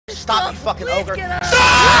Stop, you fucking ogre.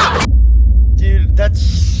 Stop! Dude, that's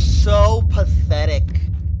so pathetic.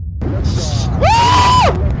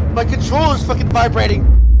 My controller's fucking vibrating.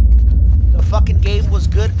 The fucking game was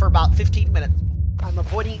good for about 15 minutes. I'm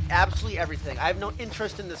avoiding absolutely everything. I have no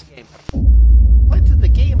interest in this game. Play through the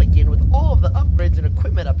game again with all of the upgrades and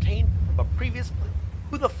equipment obtained from a previous play.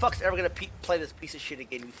 Who the fuck's ever gonna play this piece of shit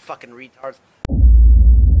again, you fucking retards?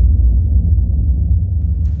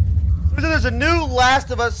 There's a new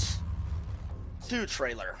Last of Us 2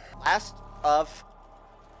 trailer. Last of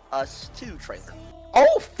Us 2 trailer.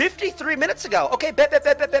 Oh, 53 minutes ago. Okay, bet. What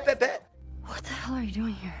the hell are you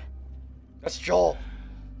doing here? That's Joel.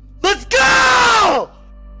 Let's go!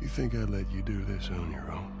 You think I'd let you do this on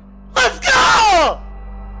your own? Let's go!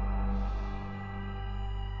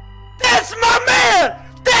 That's my man!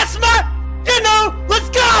 That's my, you know, let's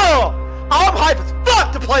go! Oh, I'm hype as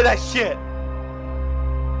fuck to play that shit.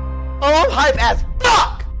 Oh, I'm hype as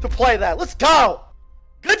fuck to play that. Let's go!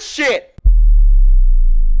 Good shit!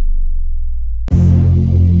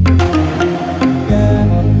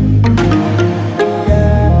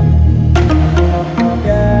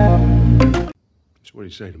 So what do you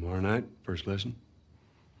say, tomorrow night? First lesson?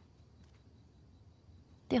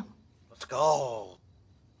 Deal. Let's go.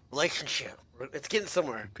 Relationship. It's getting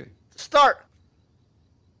somewhere. Okay. Start.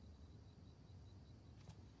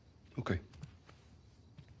 Okay.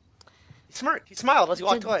 He smirked. He smiled as he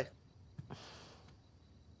walked away. Do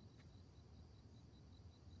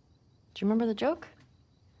you remember the joke?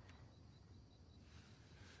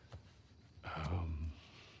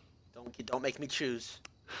 Don't make me choose.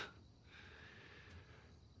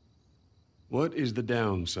 What is the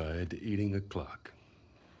downside to eating a clock?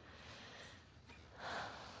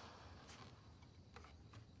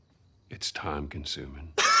 It's time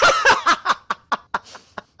consuming.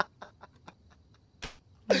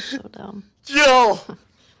 You're so dumb. Joe!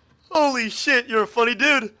 Holy shit, you're a funny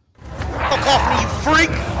dude. Fuck off me, you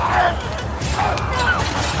freak!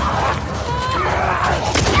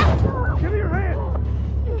 Give me your hand!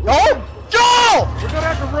 Oh! Joel! We're gonna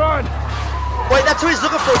have to run! Wait, that's who he's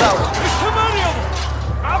looking for, though. There's too many of them!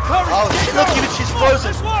 I'll cover you! Oh, shit, look, even she's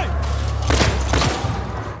frozen. This way!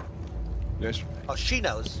 Yes? Oh, she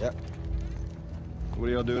knows. Yep. What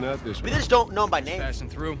are y'all doing out this We way? just don't know him by name. Passing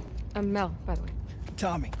through. I'm Mel, by the way.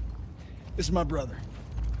 Tommy, this is my brother.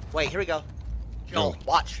 Wait, here we go. Joel,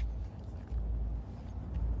 watch.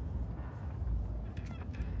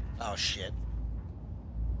 Oh, shit.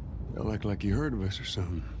 Y'all act like you heard of us or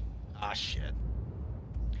something. Ah, shit.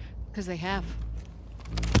 Because they have.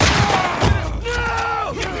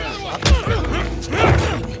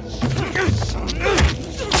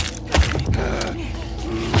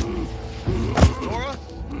 Nora,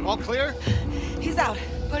 all clear? He's out.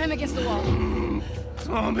 Put him against the wall.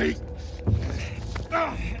 Tommy!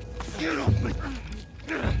 Get off me!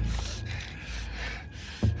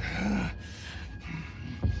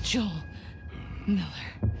 Joel Miller.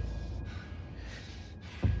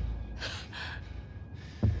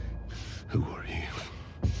 Who are you?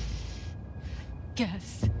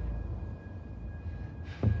 Guess.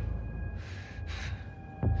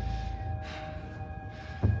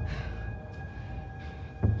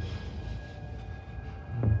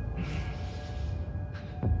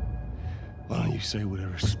 Why don't you say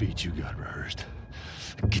whatever speech you got rehearsed?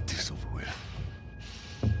 Get this over with.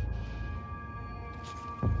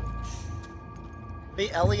 Me,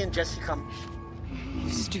 Ellie, and Jesse come. You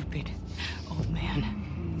stupid old man.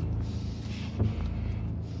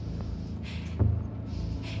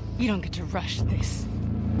 You don't get to rush this.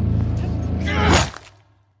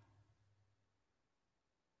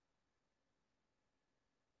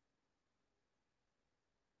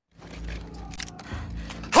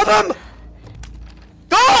 Help him!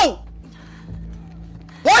 Go!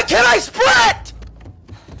 Why can't I sprint? I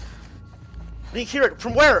didn't hear it.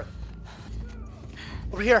 From where?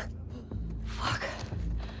 Over here. Fuck.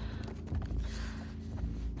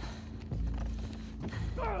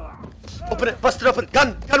 Open it. Bust it open.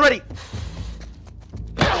 Gun ready.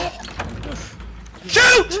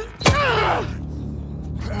 Shoot!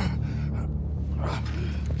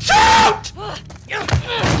 Shoot!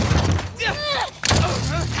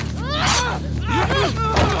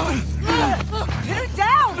 Pin her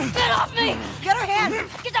down! Get off me! Get her hand!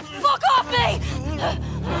 Get the fuck off me!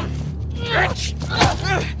 You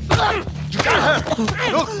got her!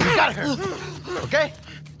 Look, you got her! Okay?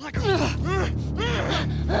 You're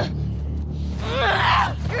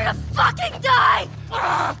gonna fucking die!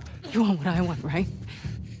 You want what I want, right?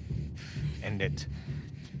 End it.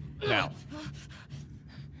 Now.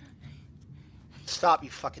 Stop, you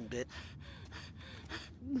fucking bitch.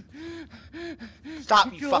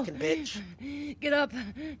 Stop, you Joel. fucking bitch. Get up.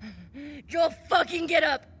 Joel, fucking get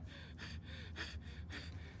up.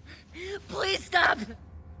 Please stop.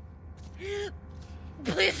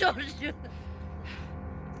 Please don't shoot.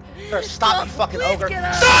 Or stop, you fucking Please ogre. get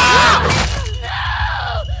up. Stop!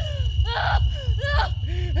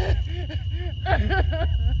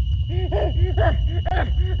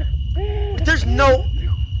 There's no...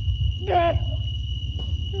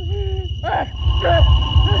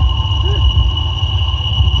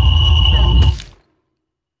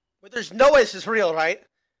 But there's no way this is real, right?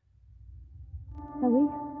 Ellie?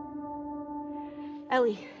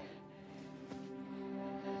 Ellie.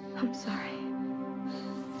 I'm sorry.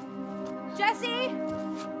 Jesse!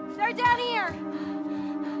 They're down here!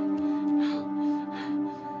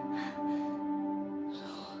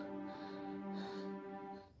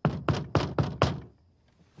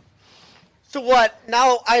 So what?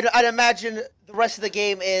 Now I'd imagine the rest of the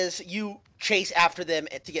game is you chase after them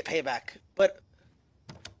to get payback. But...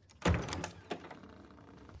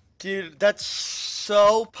 Dude, that's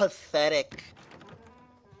so pathetic.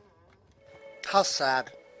 How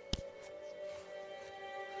sad.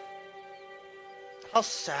 How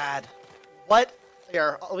sad. What?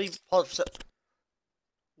 Here, let me pause.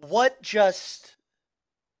 What just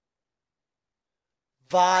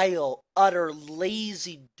vile, utter,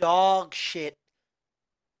 lazy dog shit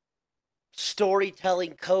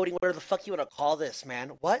storytelling, coding, whatever the fuck you want to call this,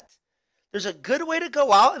 man. What? There's a good way to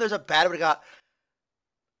go out and there's a bad way to go out.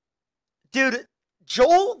 Dude,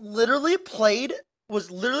 Joel literally you played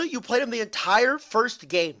him the entire first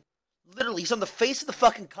game. Literally, he's on the face of the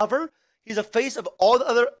fucking cover. He's the face of all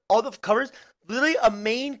the covers. Literally a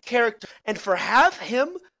main character. And for have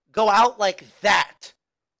him go out like that.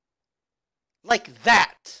 Like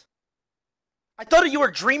that. I thought you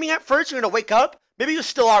were dreaming at first. You're going to wake up. Maybe you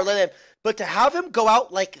still are. But to have him go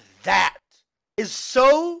out like that is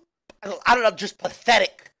so, I don't know, just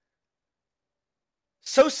pathetic.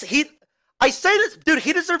 I say this, dude,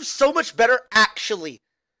 he deserves so much better, actually.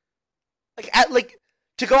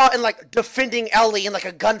 To go out and, defending Ellie in, a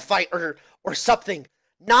gunfight or something.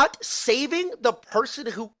 Not saving the person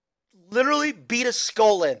who literally beat a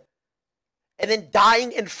skull in. And then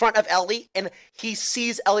dying in front of Ellie, and he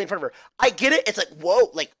sees Ellie in front of her. I get it, it's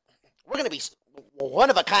whoa, we're gonna be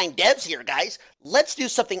one-of-a-kind devs here, guys. Let's do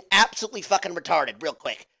something absolutely fucking retarded real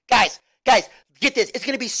quick. Guys, get this, it's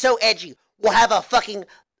gonna be so edgy. We'll have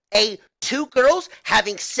two girls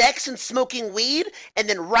having sex and smoking weed, and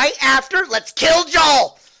then right after, let's kill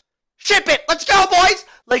Joel! Ship it! Let's go, boys!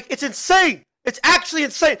 It's insane! It's actually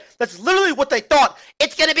insane! That's literally what they thought.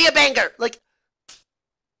 It's gonna be a banger!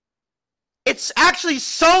 It's actually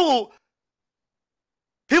so...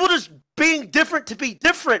 People just being different to be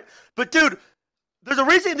different. But dude, there's a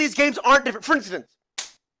reason these games aren't different. For instance,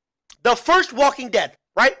 the first Walking Dead,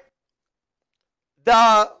 right?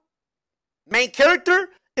 The main character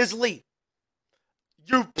is Lee.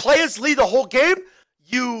 You play as Lee the whole game.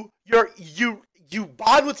 You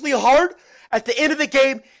bond with Lee hard. At the end of the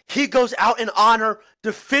game, he goes out in honor,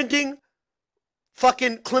 defending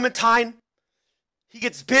fucking Clementine. He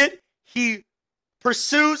gets bit. He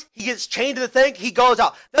pursues. He gets chained to the thing. He goes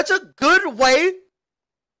out. That's a good way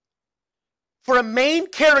for a main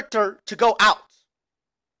character to go out.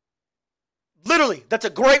 Literally, that's a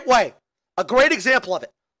great way. A great example of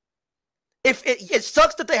it. If it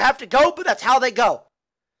sucks that they have to go, but that's how they go.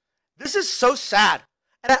 This is so sad.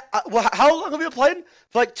 And how long have you been playing?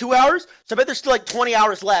 For 2 hours? So I bet there's still 20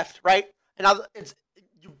 hours left, right? And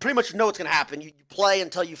you pretty much know what's going to happen. You play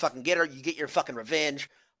until you fucking get her. You get your fucking revenge.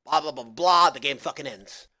 Blah, blah, blah, blah. The game fucking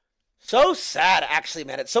ends. So sad, actually,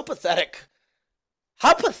 man. It's so pathetic.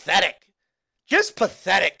 How pathetic. Just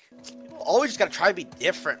pathetic. People always just got to try to be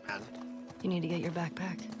different, man. You need to get your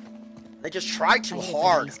backpack. They just try too I hate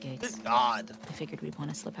hard. these gates. Good God. I figured we'd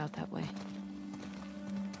want to slip out that way.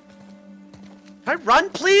 Can I run,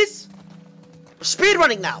 please? We're speed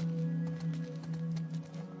running now.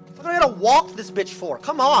 What am I gonna walk this bitch for?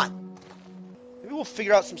 Come on. Maybe we'll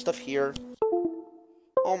figure out some stuff here.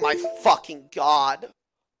 Oh my fucking God.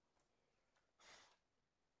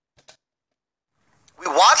 We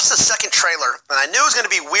watched the second trailer, and I knew it was gonna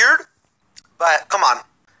be weird, but come on.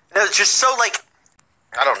 And it was just so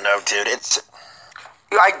I don't know, dude.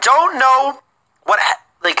 I don't know what,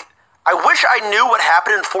 I wish I knew what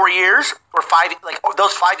happened in 4 years, or 5,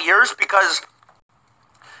 those 5 years, because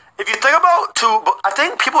if you think I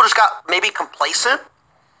think people just got maybe complacent,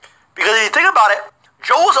 because if you think about it,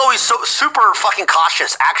 Joel's always so super fucking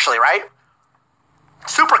cautious, actually, right?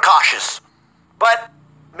 Super cautious. But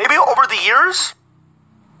maybe over the years,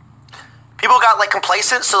 people got like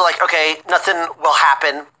complacent, so like, okay, nothing will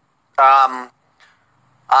happen.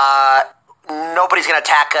 Nobody's gonna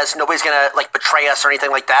attack us. Nobody's gonna like betray us or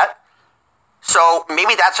anything like that. So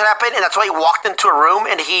maybe that's what happened, and that's why he walked into a room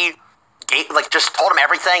and he just told him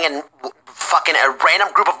everything, and fucking a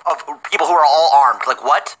random group of people who are all armed. Like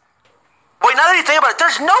what? Wait, now that you think about it,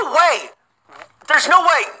 there's no way. There's no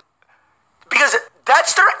way. Because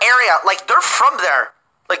that's their area. Like, they're from there.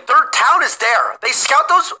 Like, their town is there. They scout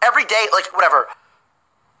those every day, like, whatever.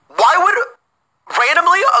 Why would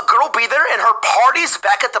randomly a girl be there and her party's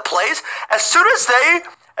back at the place? As soon as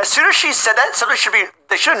she said that,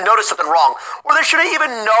 they should have noticed something wrong. Or they should have even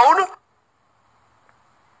known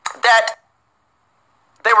that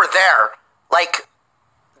they were there. Like,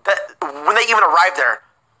 that when they even arrived there.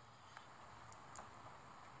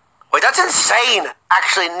 Wait, that's insane,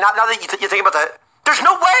 actually, now that you think about that. There's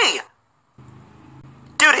no way!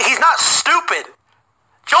 Dude, he's not stupid.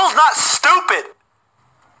 Joel's not stupid.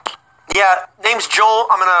 Yeah, name's Joel.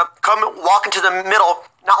 I'm gonna come walk into the middle.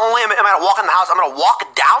 Not only am I gonna walk in the house, I'm gonna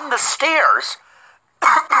walk down the stairs.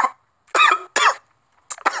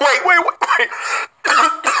 Wait. Wait.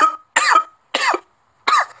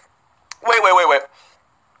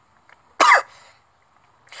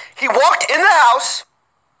 He walked in the house.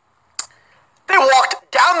 They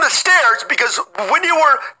walked down the stairs because when you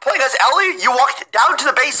were playing as Ellie, you walked down to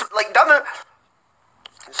the basement, like down the...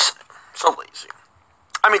 It's so lazy.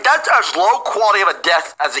 I mean, that's as low quality of a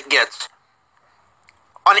death as it gets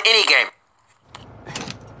on any game.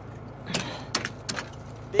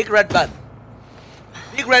 Big red button.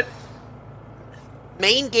 Big red...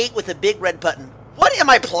 Main gate with a big red button. What am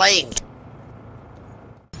I playing?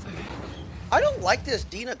 I don't like this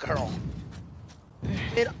Dina girl.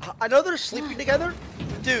 And I know they're sleeping together.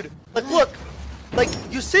 Dude, like, look. Like,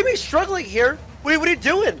 you see me struggling here. What are you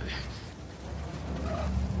doing?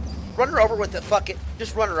 Run her over with it. Fuck it.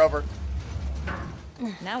 Just run her over.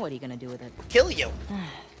 Now what are you gonna do with it? Kill you.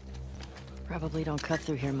 Probably don't cut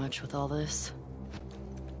through here much with all this.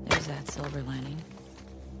 There's that silver lining.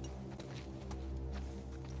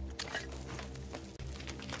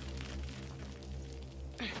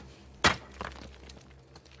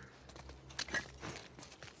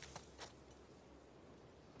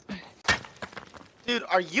 Dude,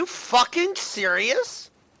 are you fucking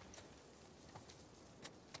serious?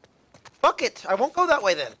 Fuck it. I won't go that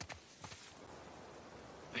way then.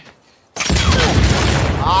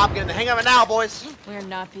 I'm getting the hang of it now, boys. We're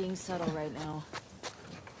not being subtle right now.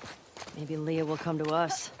 Maybe Leah will come to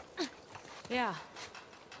us. Yeah.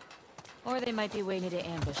 Or they might be waiting to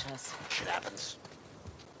ambush us. Shit happens.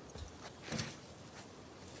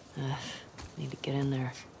 Need to get in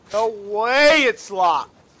there. No way it's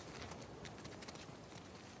locked.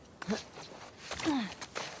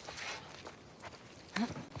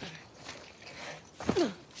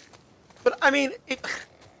 But I mean, if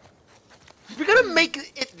you're gonna make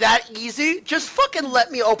it that easy, just fucking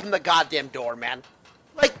let me open the goddamn door, man.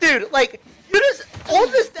 Like, dude, like, all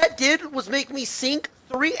that did was make me sink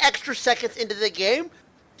 3 extra seconds into the game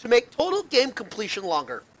to make total game completion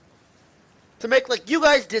longer. To make, like, you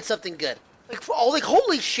guys did something good. Like,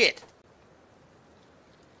 holy shit.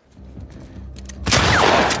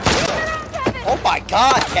 Oh my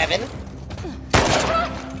god, Kevin!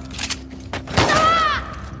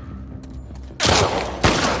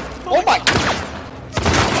 Oh my...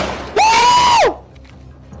 Woo!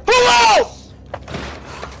 Who else?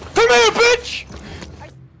 Come here, bitch!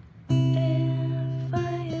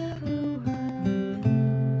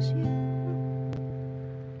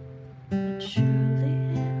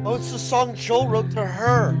 Oh, it's the song Joel wrote to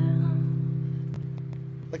her.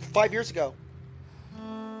 Like 5 years ago.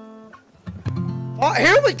 Oh,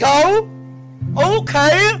 here we go!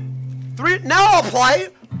 Okay! Now I'll play!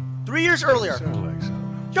 3 years earlier. Sound like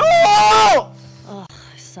something. Joel! Ugh,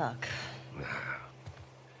 I suck.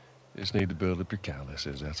 Just need to build up your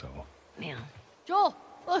calluses, that's all. Man. Joel,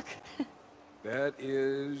 look! That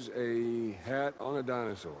is a hat on a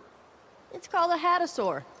dinosaur. It's called a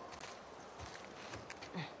hatasaur.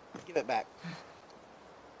 Give it back.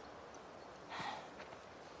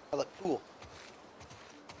 I look cool.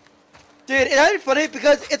 Dude, and it's funny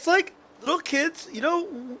because it's like little kids, you know,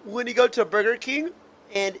 when you go to Burger King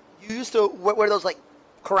and you used to wear those like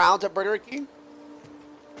crowns at Burger King?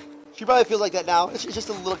 She probably feels like that now. It's just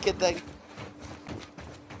a little kid thing.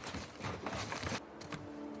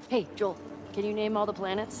 Hey, Joel, can you name all the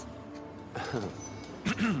planets?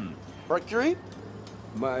 Mercury?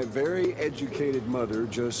 My very educated mother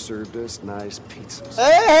just served us nice pizzas.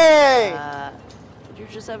 Hey! Did you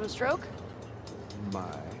just have a stroke?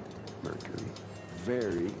 My Mercury,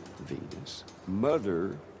 very Venus,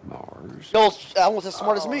 Mother Mars. Joel's almost as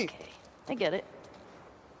smart as me. Okay. I get it.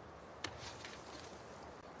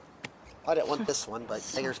 I didn't want this one, but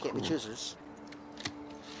beggars can't be choosers.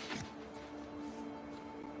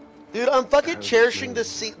 Dude, I'm fucking cherishing this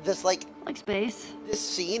scene, this Like space. this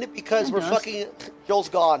scene because And we're dust. fucking Joel's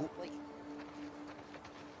gone. Like,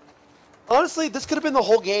 honestly, this could have been the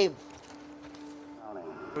whole game.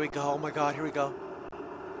 Here we go. Oh my god, here we go.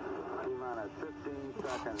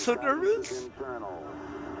 So nervous.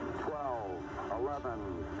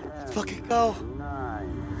 Let's fucking go.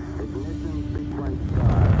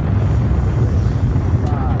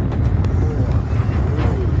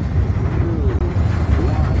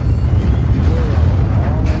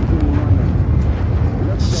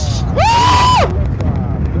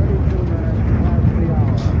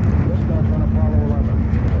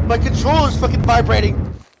 My controller's fucking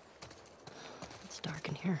vibrating. It's dark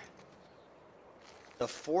in here. The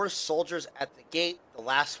 4 soldiers at the gate. The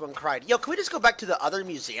last one cried. Yo, can we just go back to the other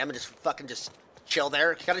museum and just fucking just chill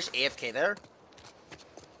there? Can I just AFK there?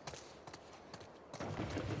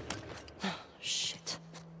 Shit.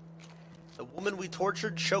 The woman we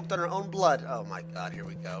tortured choked on her own blood. Oh my god, here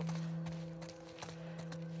we go.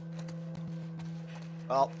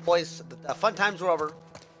 Well, boys, the fun times were over.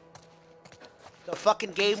 The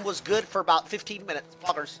fucking game was good for about 15 minutes.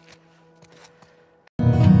 Poggers.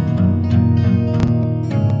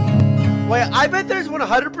 Wait, I bet there's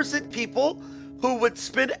 100% people who would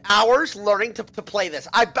spend hours learning to play this.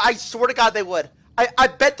 I swear to God they would. I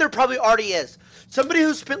bet there probably already is. Somebody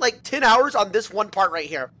who spent like 10 hours on this one part right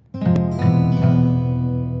here.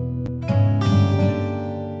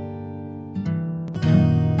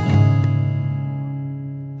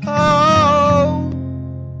 Oh,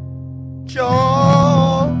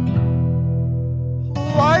 Joel,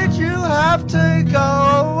 why'd you have to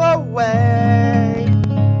go away?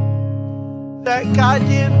 That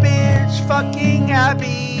goddamn bitch fucking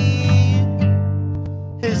Abby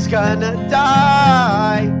is gonna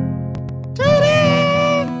die.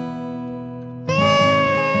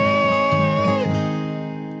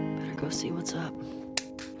 Better go see what's up.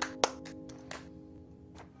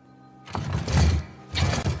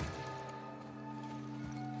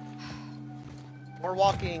 More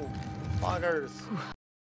walking, poggers.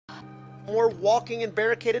 More walking and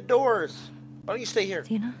barricaded doors. Why don't you stay here?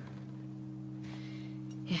 Tina?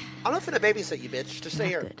 Yeah. I'm not finna babysit you, bitch. Just stay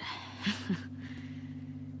here. Good.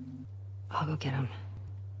 I'll go get him.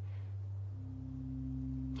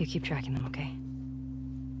 You keep tracking them, okay?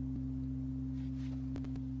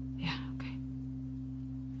 Yeah, okay.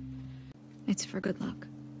 It's for good luck.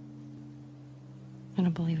 I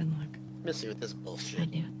don't believe in luck. Miss you with this bullshit. I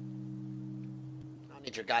do. I don't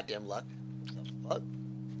need your goddamn luck. What the fuck?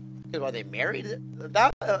 Dude, are they married?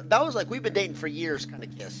 That was like we've been dating for years kind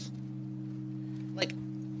of kiss. Like,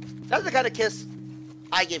 that's the kind of kiss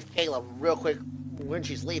I give Kayla real quick when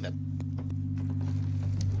she's leaving.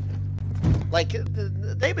 Like,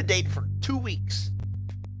 they've been dating for 2 weeks.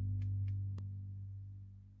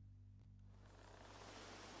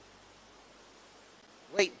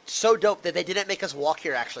 Wait, so dope that they didn't make us walk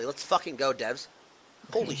here, actually. Let's fucking go, devs.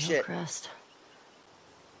 Holy Okay, shit. Hillcrest.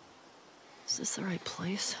 Is this the right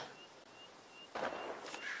place?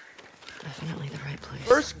 Definitely the right place.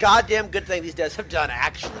 First goddamn good thing these devs have done,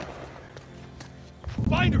 actually.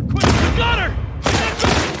 Find her, quick! You got her!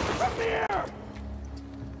 From the air!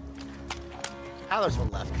 Tyler's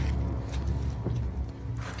one left.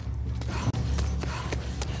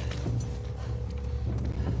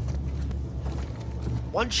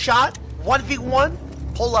 One shot, 1v1,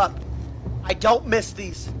 pull up. I don't miss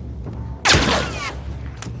these.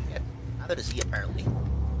 Neither does he, apparently.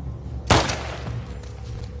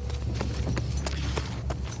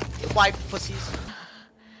 Get wiped, pussies.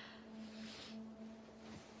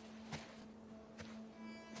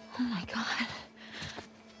 Oh my god.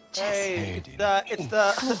 Hey, it's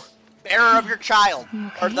the bearer of your child.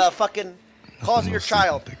 Or the fucking cause of your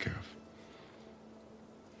child. Take care of.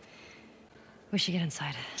 We should get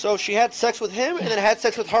inside. So she had sex with him and then had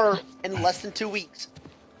sex with her in less than 2 weeks.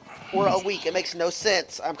 Or a week. It makes no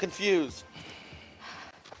sense. I'm confused.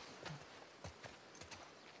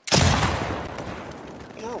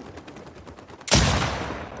 No.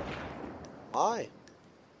 Why?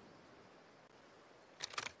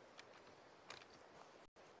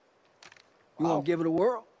 You want to give it a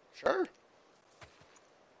whirl? Sure.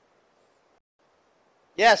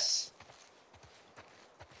 Yes.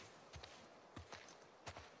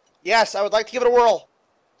 Yes, I would like to give it a whirl.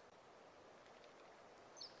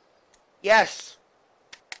 Yes.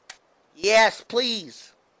 Yes,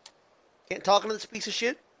 please. Can't talk into this piece of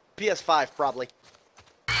shit? PS5, probably.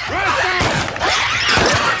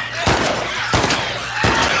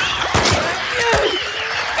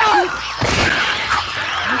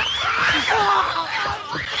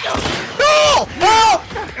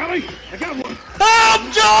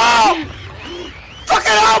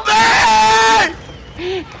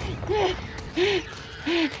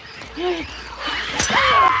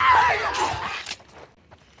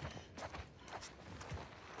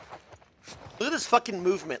 this fucking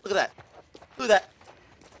movement. Look at that. Look at that.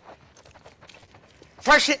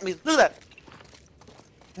 Fresh hit me. Look at that.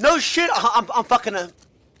 No shit. I'm fucking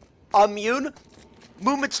immune.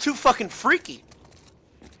 Movement's too fucking freaky.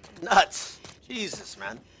 Nuts. Jesus,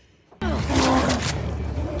 man.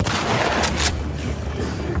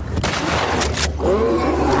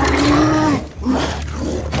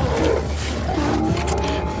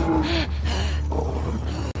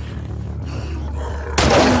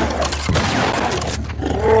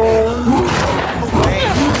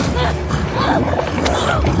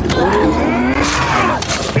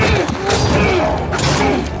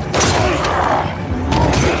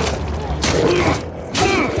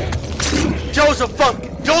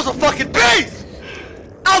 Joe's a fucking beast!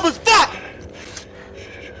 Alva's fuck!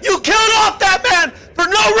 You killed off that man for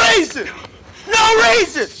no reason! No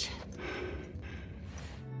reason!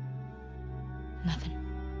 Nothing.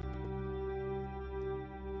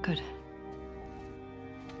 Good.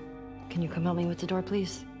 Can you come help me with the door,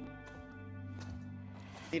 please?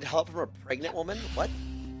 Need help from a pregnant woman? What?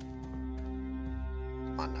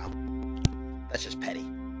 Come on now. That's just petty.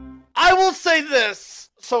 I will say this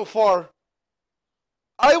so far.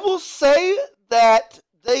 I will say that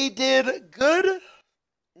they did good.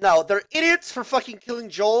 No, they're idiots for fucking killing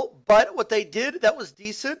Joel, but what they did that was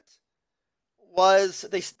decent was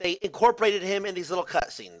they incorporated him in these little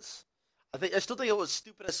cutscenes. I still think it was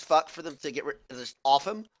stupid as fuck for them to get rid just off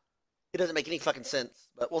him. It doesn't make any fucking sense,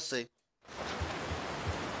 but we'll see.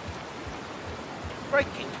 Where I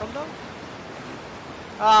came from though?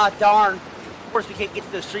 Ah, darn. Of course we can't get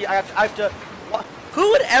to the street. I have to. What?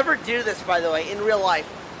 Who would ever do this, by the way, in real life?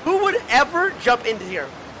 Who would ever jump into here?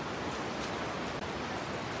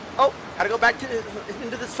 Oh, gotta go back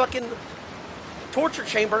into this fucking torture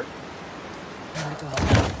chamber. Come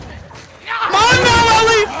on now,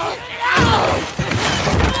 Ellie!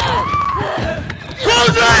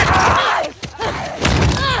 Close it!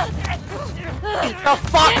 Get the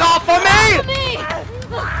fuck off of me!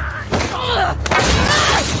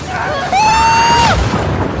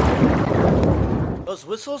 Those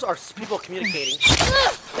whistles are people communicating.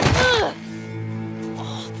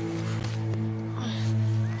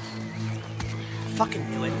 Fucking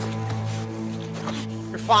knew it.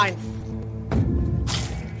 You're fine.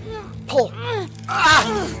 Pull. Ah!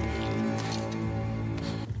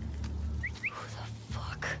 Who the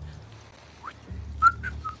fuck?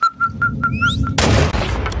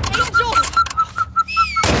 Angel!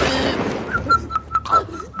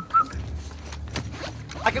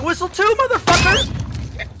 I can whistle too, motherfucker!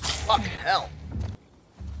 Fucking hell.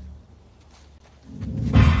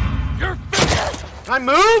 You're finished! Can I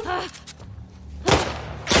move?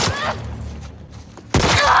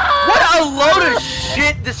 What a load of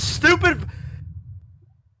shit, this stupid...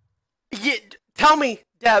 Tell me,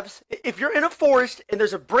 Debs, if you're in a forest and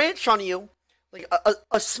there's a branch on you, like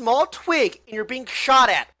a small twig, and you're being shot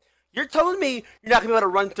at, you're telling me you're not gonna be able to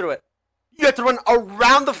run through it. You have to run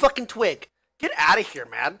around the fucking twig. Get out of here,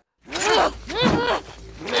 man.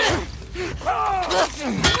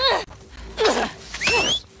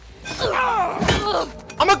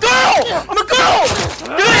 I'm a girl! I'm a girl!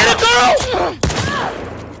 You're gonna hit a girl!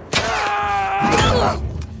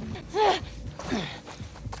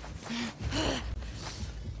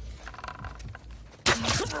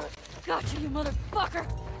 Got you motherfucker!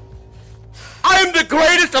 I am the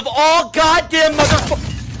greatest of all goddamn motherfuckers!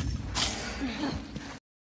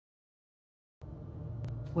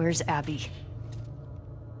 Where's Abby?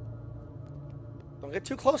 Don't get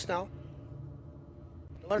too close now.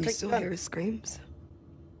 Don't let her You take still the gun. hear his screams?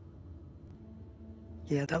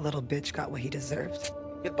 Yeah, that little bitch got what he deserved.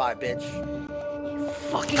 Goodbye, bitch.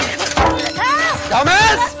 Fucking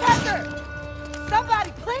Dumbass!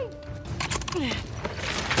 Somebody, please!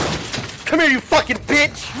 Come here, you fucking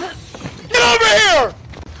bitch! Get over here!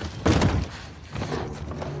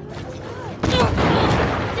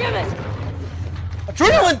 Damn it!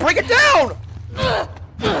 Adrenaline, break it down!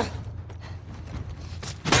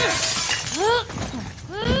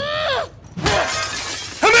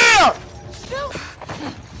 Come here!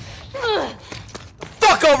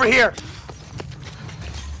 Fuck over here!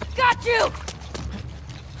 Got you!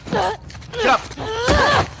 Get up!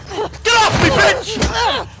 Get off me, bitch!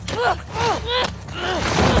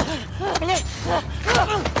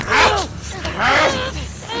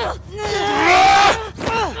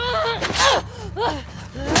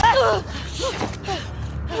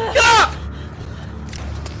 Get up!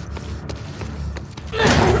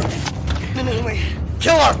 No, wait.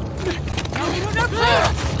 Kill her!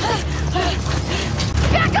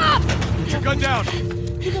 Back up! Put your gun down!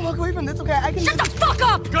 You can walk away from this, okay? I can... Shut the fuck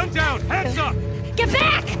up! Gun down! Hands up! Get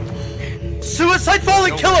back! Suicide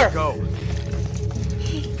falling killer! Go.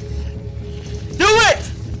 Do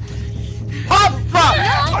it! Pop, drop!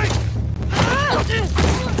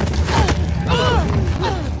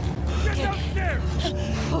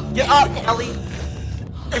 Get up, Ellie.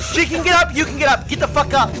 If she can get up, you can get up. Get the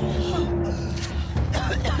fuck up.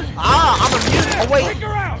 Ah, I'm immune. Oh, wait.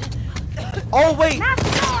 Oh, wait.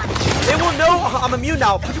 They will know I'm immune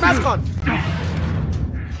now. Put your mask on.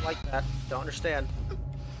 Like that. Don't understand.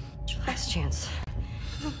 Last chance.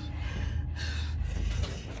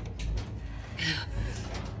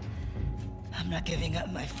 I'm not giving up,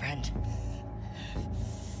 my friend.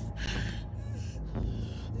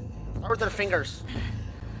 Start with their fingers.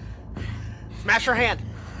 Smash her hand.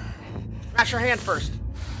 Smash her hand first.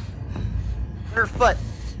 Her foot.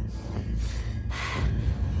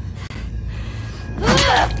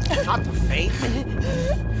 Not the face.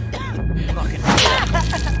 Fucking.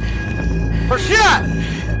 Where's she at?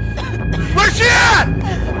 Where's she at?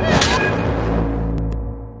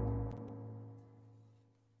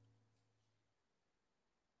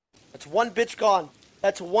 That's one bitch gone.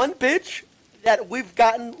 That's one bitch that we've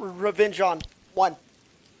gotten revenge on. One.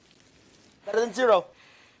 Better than 0.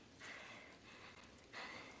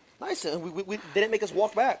 Nice. We didn't make us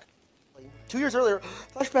walk back. Like 2 years earlier.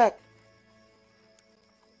 Flashback.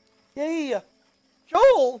 Yay.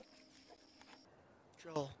 Joel.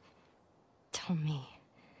 Joel. Tell me.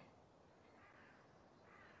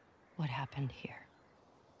 What happened here?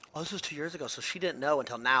 Oh, this was 2 years ago, so she didn't know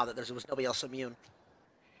until now that there was nobody else immune.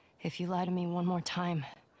 If you lie to me one more time,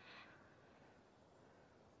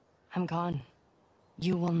 I'm gone.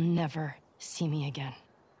 You will never see me again.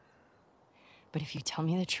 But if you tell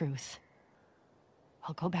me the truth,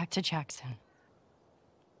 I'll go back to Jackson.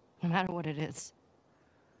 No matter what it is.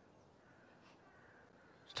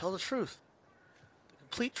 Just tell the truth. The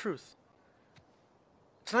complete truth.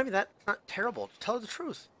 It's not even that, it's not terrible. Just tell her the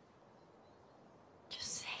truth.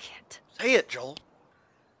 Just say it. Say it, Joel.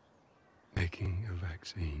 Making a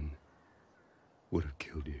vaccine would have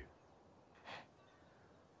killed you.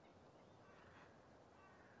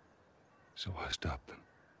 So I stopped them.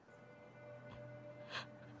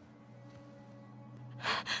 I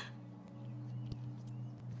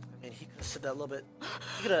mean, he could have said that a little bit.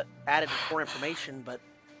 He could have added more information, but...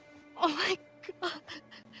 Oh my God.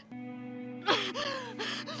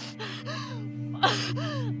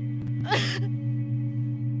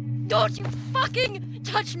 Don't you fucking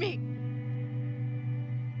touch me!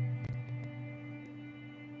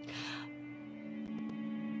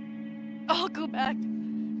 I'll go back.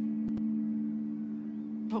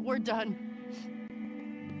 But we're done.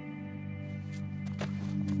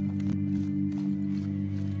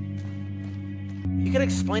 You could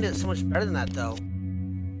explain it so much better than that, though.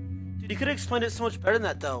 Dude, you could explain it so much better than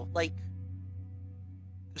that, though. Like,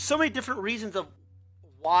 there's so many different reasons of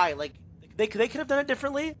why. Like, they could have done it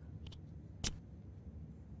differently.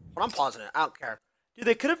 But I'm pausing it. I don't care. Dude,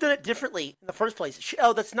 they could have done it differently in the first place.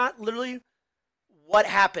 Oh, that's not literally what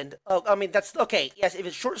happened. Oh, I mean, that's okay. Yes, if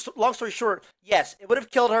it's short, long story short, yes, it would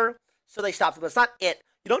have killed her. So they stopped it. But it's not it.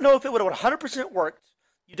 You don't know if it would have 100% worked.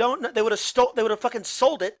 You don't know. They would have fucking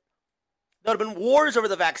sold it. There would have been wars over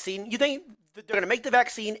the vaccine. You think they're going to make the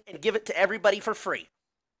vaccine and give it to everybody for free?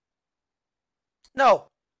 No.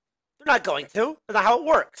 They're not going to. That's not how it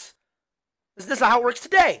works. This is not how it works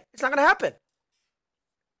today. It's not going to happen.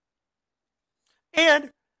 And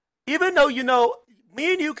even though, you know,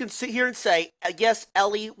 me and you can sit here and say, yes,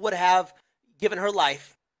 Ellie would have given her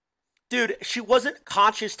life. Dude, she wasn't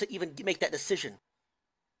conscious to even make that decision.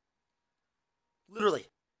 Literally.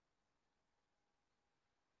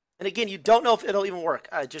 And again, you don't know if it'll even work.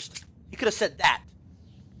 You could have said that.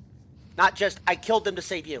 Not just, I killed them to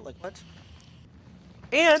save you. Like, what?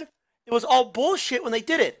 And it was all bullshit when they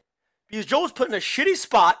did it. Because Joel was put in a shitty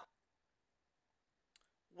spot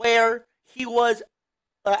where he was,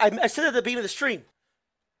 I said at the beginning of the stream,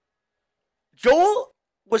 Joel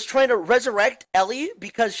was trying to resurrect Ellie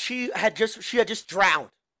because she had just drowned.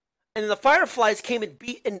 And then the Fireflies came and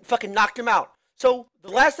beat and fucking knocked him out. So the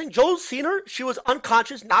last thing Joel's seen her, she was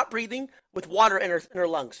unconscious, not breathing, with water in her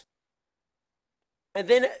lungs. And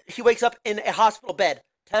then he wakes up in a hospital bed,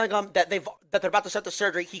 telling them that they're about to start the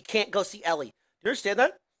surgery. He can't go see Ellie. You understand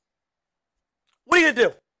that? What are you gonna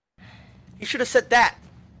do? You should have said that.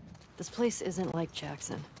 This place isn't like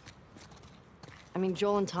Jackson. I mean,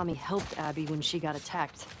 Joel and Tommy helped Abby when she got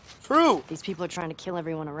attacked. True. These people are trying to kill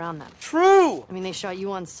everyone around them. True. I mean, they shot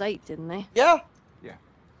you on sight, didn't they? Yeah. Yeah,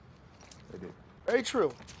 they did. Very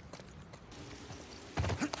true.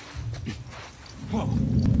 Whoa.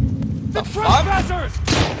 The trespassers!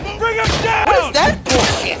 Bring them down! What is that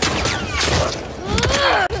bullshit?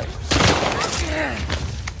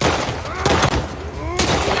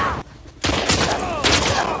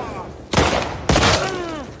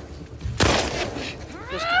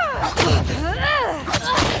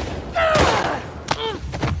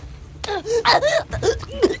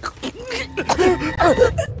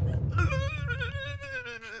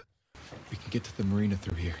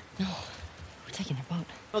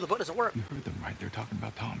 her. You heard them, right? They're talking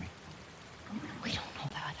about Tommy. We don't know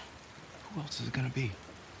that. Who else is it gonna be?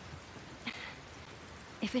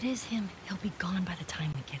 If it is him, he'll be gone by the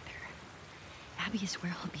time we get there. Abby is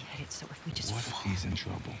where he'll be headed, so if we just What if follow... he's in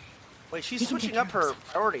trouble? Wait, she's He can switching take up care of her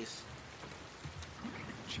himself. priorities.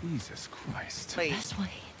 Jesus Christ. Wait, The best way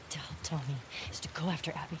to help Tommy is to go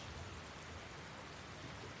after Abby.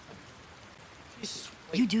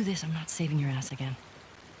 wait, You do this, I'm not saving your ass again.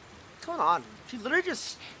 what's going on? She literally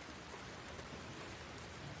just...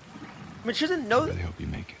 I mean, she doesn't know... I really hope you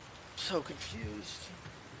make it. So confused.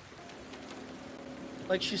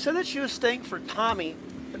 Like, she said that she was staying for Tommy,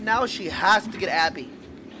 but now she has to get Abby.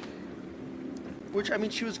 Which, I mean,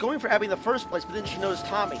 she was going for Abby in the first place, but then she knows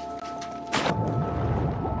Tommy.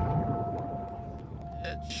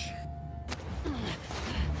 Bitch.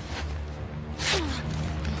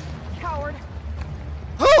 Coward.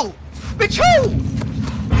 Who? Bitch, who?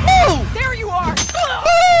 Who? There you are!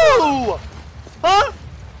 Who? Huh?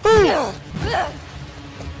 Who?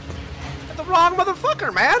 The wrong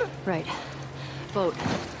motherfucker, man. Right. Boat.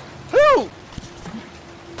 Who?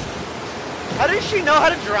 How does she know how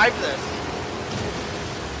to drive this?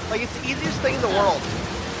 Like, it's the easiest thing in the world.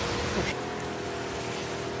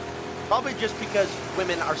 Probably just because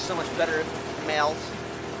women are so much better than males.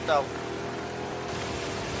 So,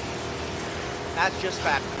 that's just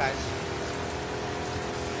fact, guys.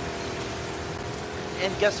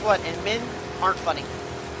 And guess what? And men aren't funny.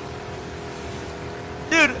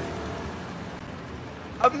 Dude,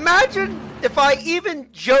 imagine if I even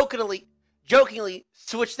jokingly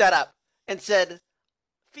switched that up and said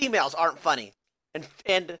females aren't funny and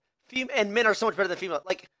men are so much better than females.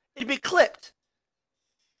 Like, it'd be clipped.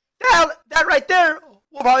 That right there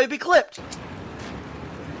will probably be clipped.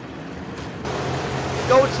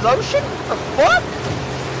 Go in slow motion? What the fuck?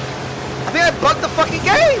 I think I bugged the fucking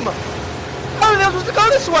game. How are they supposed to go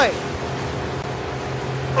this way?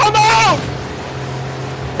 I'm out!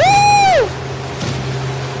 Woo!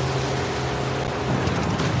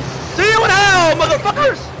 See you in hell,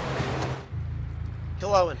 motherfuckers!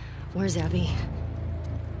 Kill Owen. Where's Abby?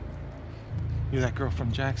 You're that girl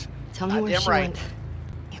from Jackson? Tell me where Goddamn she right. went.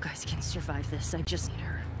 You guys can survive this. I just need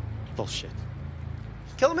her. Bullshit.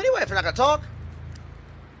 Kill him anyway if you're not gonna talk.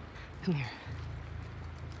 Come here.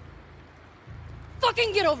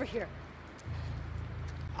 Fucking get over here!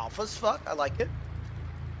 Alpha's fuck, I like it.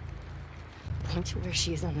 Point to where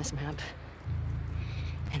she is on this map.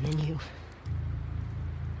 And then you.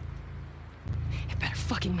 It better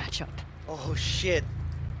fucking match up. Oh shit.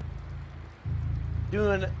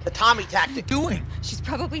 Doing the Tommy tactic. Doing? She's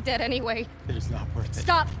probably dead anyway. It is not worth it.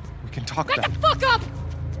 Stop! We can talk Back about the it. fuck up!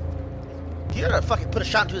 You gotta fucking put a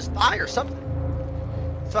shot into his thigh or something.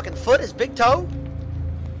 His fucking foot, his big toe.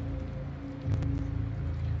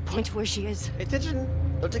 Point to where she is. Pay attention.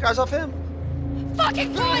 Don't take your eyes off him.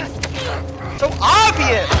 Fucking Christ! So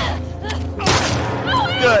obvious!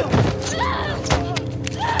 Good.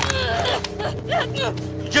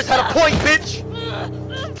 You just had a point, bitch!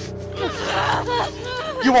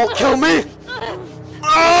 You won't kill me!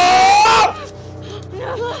 Ah!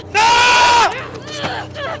 No!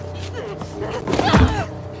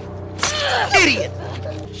 Idiot!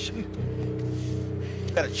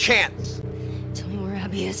 Got a chance. Tell me where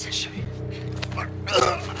Abby is. Where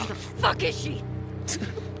the fuck is she?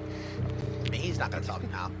 He's not gonna talk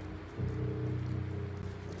now.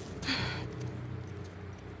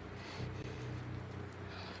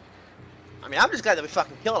 I mean, I'm just glad that we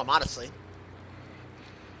fucking killed him, honestly.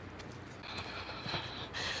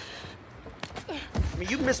 I mean,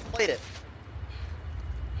 you misplayed it.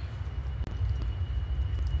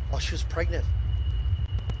 Oh, she was pregnant.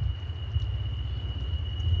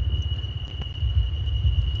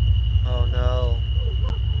 Oh no.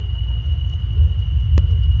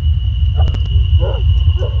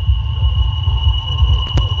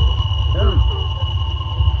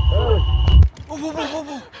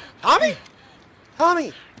 Whoa. Tommy?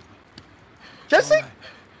 Tommy? Jesse? All right.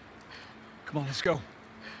 Come on, let's go.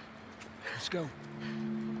 Let's go.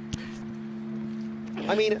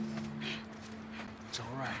 I mean, It's all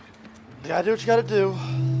right. you gotta do what you gotta do.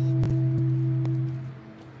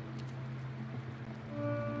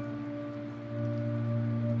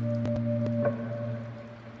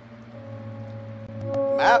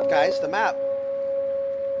 Map, guys, the map.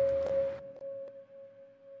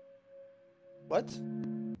 What?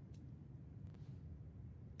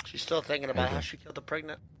 She's still thinking about how she killed the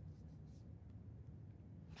pregnant.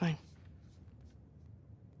 Fine.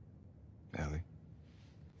 Ellie.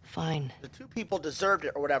 Fine. The two people deserved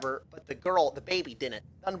it or whatever, but the girl, the baby didn't.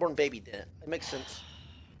 The unborn baby didn't. It makes sense.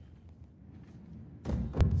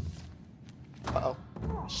 Uh-oh.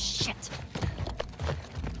 Shit.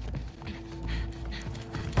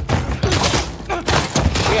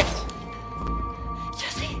 Shit.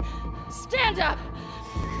 Jesse, stand up.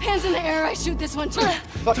 Hands in the air. I shoot this one too.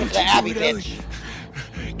 Fucking the Abby bitch.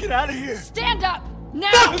 Get out of here! Stand up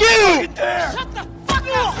now. Fuck you! Shut the fuck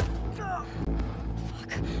up. Fuck.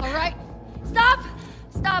 All right. Stop.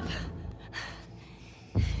 Stop.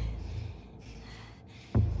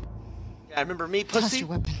 Yeah, remember me, Toss pussy? your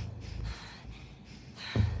weapon.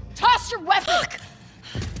 Toss your weapon.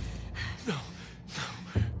 No.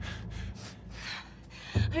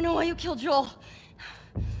 I know why you killed Joel.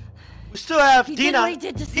 We still have He did Dina. what he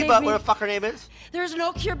did to save Diva, me. whatever the fuck her name is. There is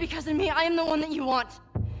no cure because of me. I am the one that you want.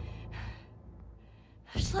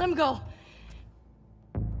 Just let him go.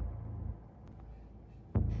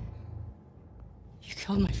 You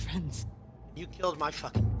killed my friends. You killed my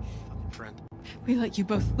fucking friend. We let you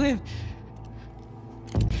both live.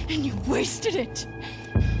 And you wasted it. See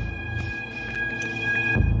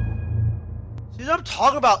what I'm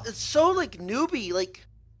talking about? It's so like newbie, like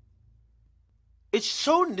it's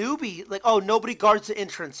so newbie. Like, oh, nobody guards the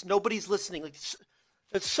entrance. Nobody's listening. Like,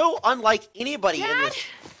 it's so unlike anybody in this.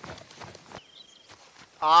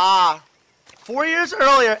 Ah, 4 years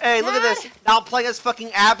earlier. Hey, look at this. Now I'm playing as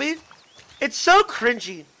fucking Abby. It's so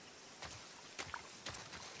cringy.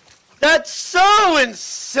 That's so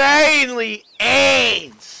insanely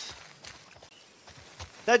AIDS.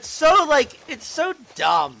 That's so like, it's so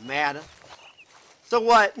dumb, man. So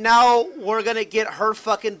what? Now we're gonna get her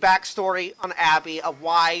fucking backstory on Abby of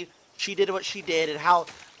why she did what she did and how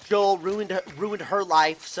Joel ruined her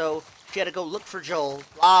life. So she had to go look for Joel.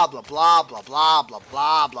 Blah blah blah blah blah blah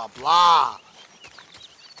blah blah blah.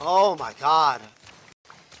 Oh my god.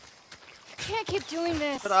 You can't keep doing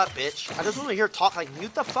this. Shut up, bitch. I just want to hear her talk. Like,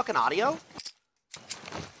 mute the fucking audio.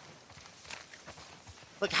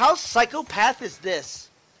 Like, how psychopath is this?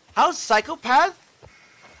 How psychopath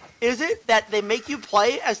is it that they make you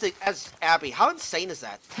play as Abby? How insane is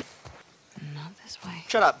that? Not this way.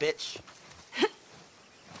 Shut up, bitch.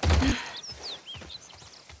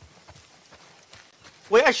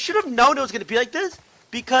 Wait, I should have known it was going to be like this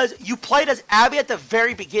because you played as Abby at the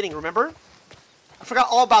very beginning, remember? I forgot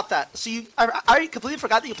all about that. So I already completely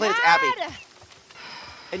forgot that you played as Abby.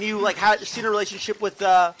 And you, like, had seen a relationship with,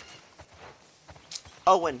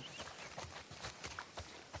 Owen.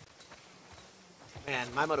 Man,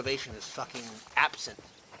 my motivation is fucking absent.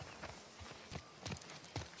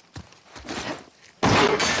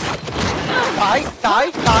 Die.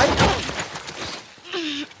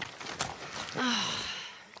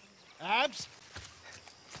 Abs?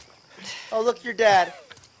 Oh, look, your dad.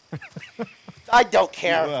 I don't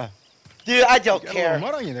care. Dude, I don't Got a care. little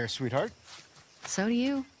mud on you there, sweetheart. So do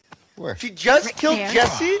you. Where? She just killed there.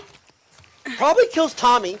 Jesse? Probably kills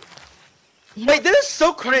Tommy. Wait, this is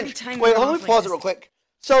so cringe. time Wait, you're let me off pause like it real quick.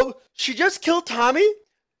 So, she just killed Tommy?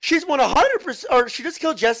 She's 100%, or she just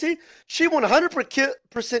killed Jesse? She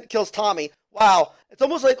 100% kills Tommy. Wow, it's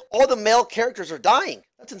almost like all the male characters are dying.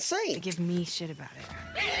 That's insane. Give me shit about it.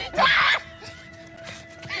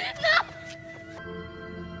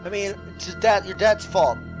 I mean, it's your dad's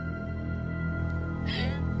fault.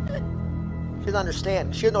 She doesn't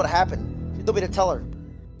understand. She doesn't know what happened. She told me to tell her.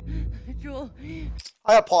 Joel.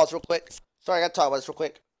 I gotta pause real quick. Sorry, I gotta talk about this real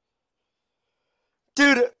quick.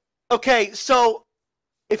 Dude, okay, so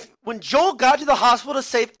when Joel got to the hospital to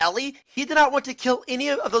save Ellie, he did not want to kill any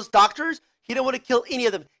of those doctors. He didn't want to kill any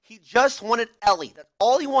of them. He just wanted Ellie. That's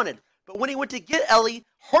all he wanted. But when he went to get Ellie,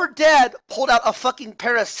 her dad pulled out a fucking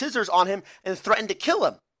pair of scissors on him and threatened to kill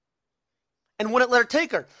him. And wouldn't let her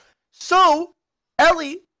take her. So,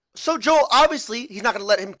 Joel, obviously, he's not going to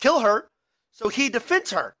let him kill her. So he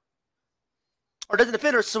defends her. Or doesn't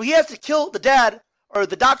defend her. So he has to kill the dad or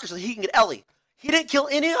the doctor so he can get Ellie. He didn't kill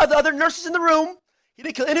any of the other nurses in the room. He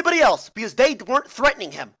didn't kill anybody else because they weren't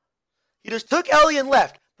threatening him. He just took Ellie and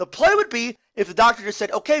left. The play would be if the doctor just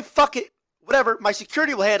said, okay, fuck it, whatever, my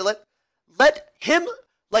security will handle it. Let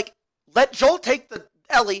Joel take the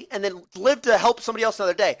Ellie and then live to help somebody else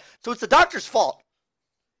another day. So it's the doctor's fault.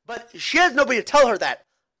 But she has nobody to tell her that.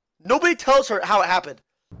 Nobody tells her how it happened.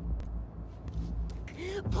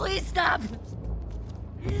 Please stop.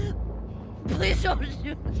 Please don't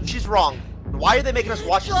shoot. She's wrong. Why are they making us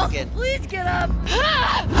watch this again? Please get up.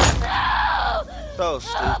 So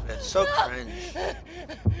stupid. So cringe.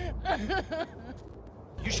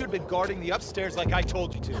 You should have been guarding the upstairs like I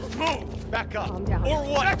told you to. Move! Back up. Calm down. Or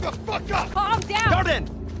what? Back the fuck up! Calm down. Garden!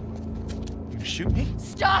 You shoot me?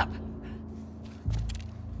 Stop.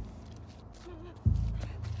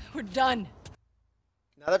 We're done.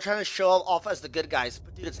 Now they're trying to show off as the good guys.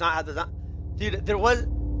 But dude, it's not how they're not. Dude, there was...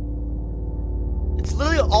 It's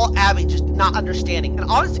literally all Abby just not understanding. And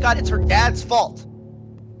honest to God, it's her dad's fault.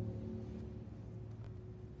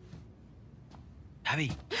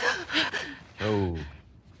 Abby. Oh.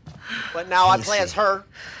 But now I play as her.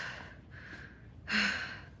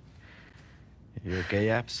 You okay,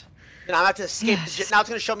 Apps? And I have to escape. Now it's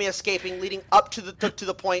going to show me escaping, leading up to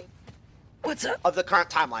the point. What's up? Of the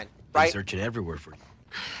current timeline, right? I'm searching everywhere for you.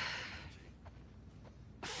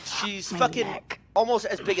 She's fucking almost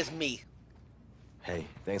as big as me. Hey,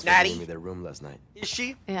 thanks Natty. for giving me their room last night. Is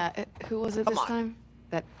she? Yeah, who was it Come this on. time?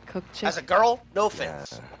 That cook chick? As a girl, no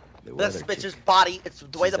offense. That's the bitch's body. It's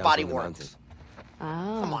the way the body works.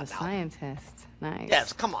 Oh, come on the now. scientist. Nice.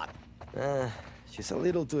 Yes, come on. She's a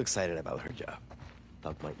little too excited about her job.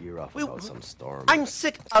 Talked my ear off about some storm. I'm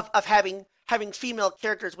sick of having female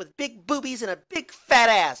characters with big boobies and a big fat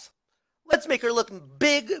ass. Let's make her look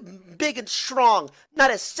big and strong,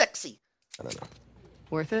 not as sexy. I don't know.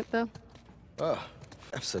 Worth it though? Oh,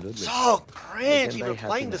 absolutely. So cringe even very happy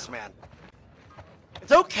playing now. this man.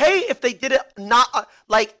 It's okay if they did it not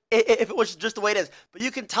like if it was just the way it is, but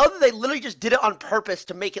you can tell that they literally just did it on purpose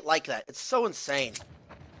to make it like that. It's so insane.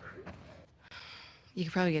 You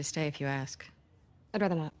could probably get a stay if you ask. I'd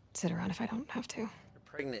rather not sit around if I don't have to. You're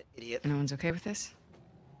pregnant, idiot. No one's okay with this?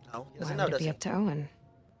 No, he Why doesn't would know, it does be he? up to Owen?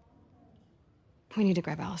 We need to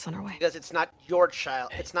grab Alice on our way. Because it's not your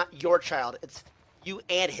child. It's not your child. It's you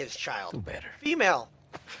and his child. Do better. Female.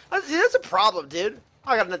 That's a problem, dude.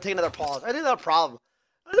 I gotta take another pause. I think that's a problem.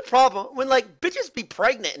 That's a problem when like bitches be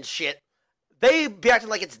pregnant and shit. They be acting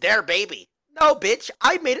like it's their baby. No, bitch.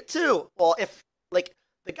 I made it too. Well, if like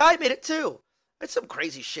the guy made it too. That's some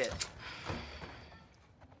crazy shit.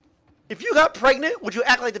 If you got pregnant, would you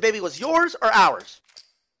act like the baby was yours or ours?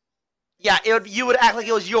 Yeah, you would act like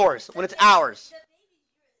it was yours when it's ours.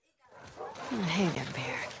 Oh, hey there,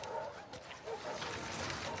 Bear.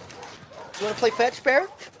 You want to play fetch, Bear?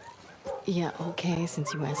 Yeah, okay,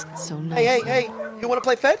 since you asked so nicely. Hey, you want to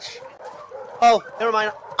play fetch? Oh, never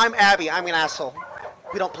mind. I'm Abby. I'm an asshole.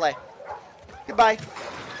 We don't play. Goodbye.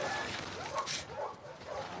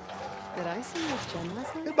 Did I see you with Jen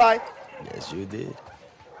last night? Goodbye. Yes, you did.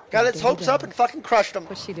 Got its hopes up and fucking crushed them.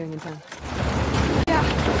 What's she doing in town?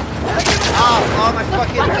 Oh, my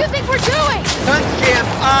fucking... What do you think we're doing? Gun jam.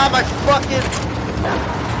 Oh, my fucking...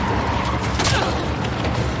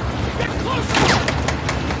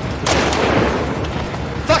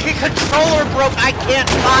 Fucking controller broke. I can't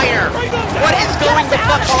fire. What is going the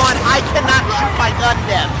fuck on? I cannot shoot my gun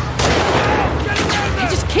then. You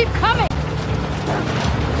just keep coming.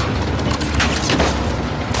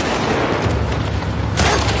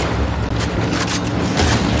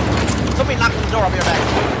 Somebody knock on the door. I'll be right back.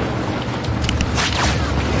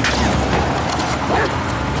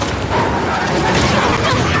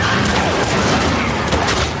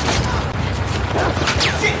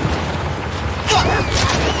 Shit! Fuck!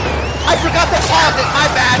 I forgot to pause it. My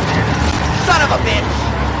bad. Son of a bitch.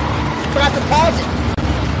 Forgot to pause it.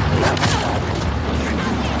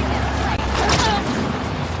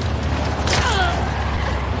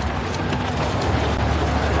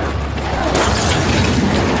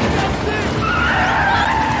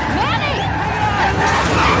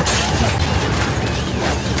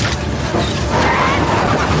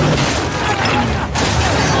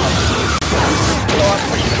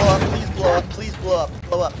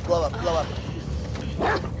 Blow up.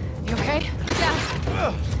 You okay?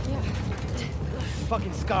 Yeah.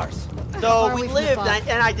 Fucking scars. So we lived,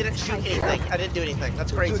 and I didn't shoot anything. I didn't do anything.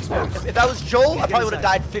 That's crazy. If that was Joel, I probably would have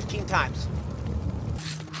died 15 times.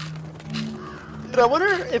 Dude, I wonder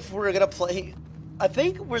if we're gonna play... I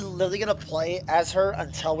think we're literally gonna play as her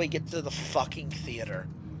until we get to the fucking theater.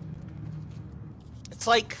 It's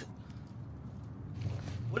like...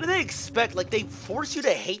 What do they expect? Like, they force you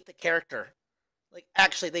to hate the character. Like,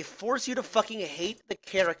 actually, they force you to fucking hate the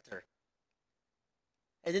character.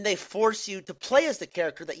 And then they force you to play as the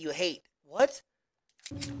character that you hate. What?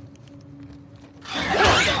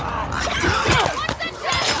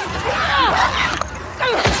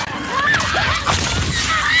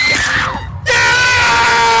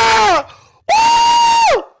 Yeah!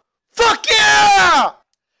 Woo! Fuck yeah!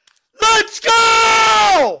 Let's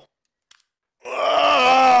go!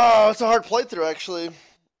 Oh, it's a hard playthrough, actually.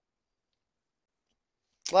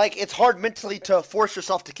 Like, it's hard mentally to force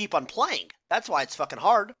yourself to keep on playing. That's why it's fucking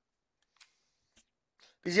hard.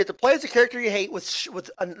 Because you have to play as a character you hate with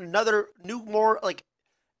another more, like,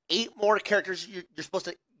 8 more characters you're supposed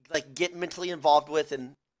to, like, get mentally involved with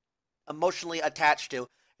and emotionally attached to.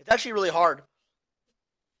 It's actually really hard.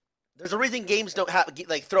 There's a reason games don't have,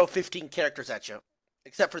 like, throw 15 characters at you.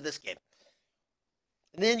 Except for this game.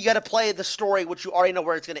 And then you got to play the story, which you already know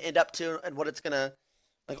where it's going to end up to and what it's going to,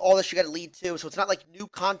 like all this you got to lead to. So it's not like new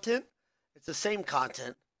content. It's the same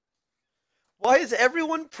content. Why is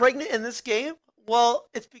everyone pregnant in this game? Well,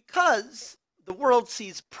 it's because the world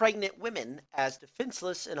sees pregnant women as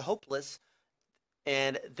defenseless and hopeless,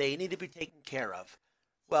 and they need to be taken care of.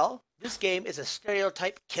 Well, this game is a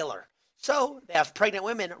stereotype killer. So they have pregnant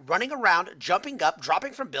women running around, jumping up,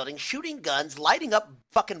 dropping from buildings, shooting guns, lighting up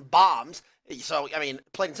fucking bombs. So, I mean,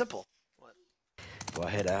 plain and simple. What? Go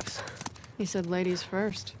ahead, Abs. You said ladies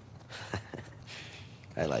first.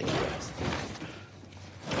 I like you, Abs.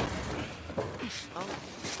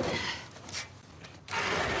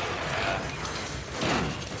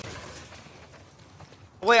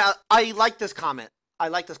 Wait, I like this comment. I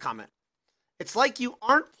like this comment. It's like you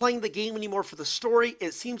aren't playing the game anymore for the story.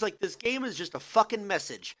 It seems like this game is just a fucking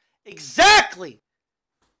message. Exactly!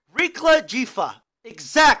 Rikla Jifa.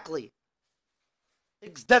 Exactly.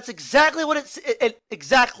 That's exactly what it's...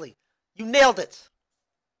 exactly. You nailed it.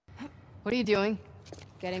 What are you doing?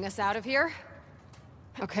 Getting us out of here?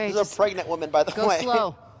 Okay, This is a pregnant woman, by the go way.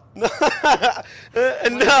 slow. No. Look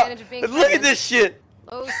at this shit.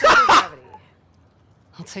 Low center of gravity.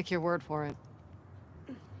 I'll take your word for it.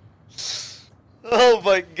 Oh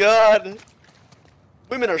my god.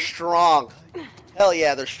 Women are strong. Hell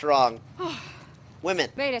yeah, they're strong. Women.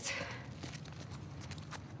 Made it.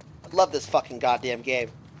 I love this fucking goddamn game.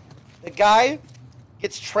 The guy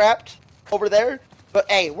gets trapped over there, but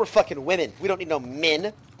hey, we're fucking women. We don't need no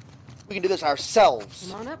men. We can do this ourselves.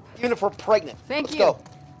 Come on up. Even if we're pregnant. Thank Let's you. go.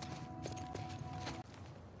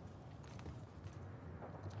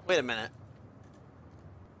 Wait a minute.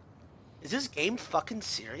 Is this game fucking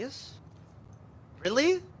serious?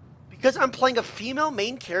 Really? Because I'm playing a female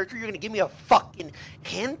main character, you're gonna give me a fucking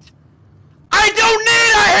hint? I don't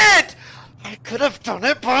need a hint! I could have done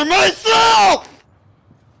it by myself!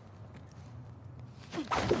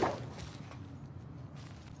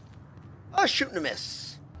 Oh, shoot and a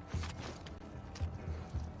miss.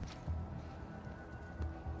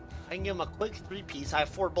 I can give him a quick 3-piece. I have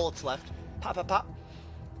 4 bullets left. Pop, pop, pop.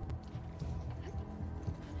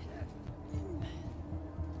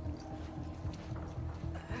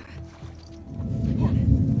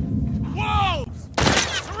 Whoa!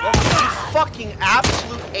 You fucking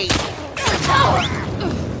absolute ape.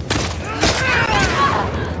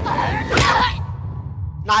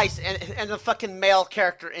 Nice, and the fucking male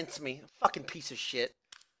character ints me. Fucking piece of shit.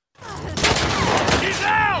 He's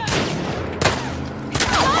out!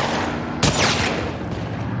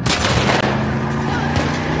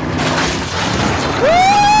 Woo!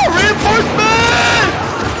 Reinforcements!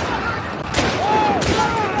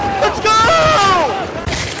 Let's go!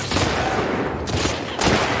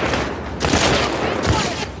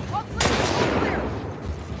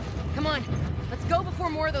 Come on, let's go before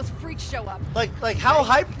more of those freaks show up. Like how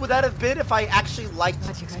hyped would that have been if I actually liked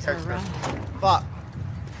Thought you this guys were character? around. Fuck.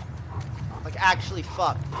 Like actually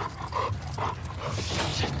fuck.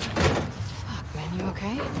 Fuck, man, you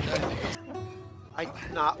okay? I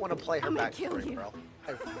do not want to play her backstory, bro.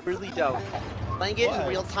 I really don't. Playing it in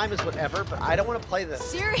real time is whatever, but I don't want to play this.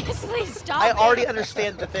 Seriously, stop I it. already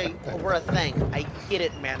understand that we're a thing. I get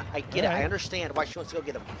it, man. I get it. I understand why she wants to go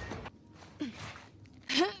get him.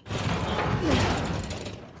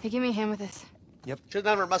 Hey, give me a hand with this. Yep. She doesn't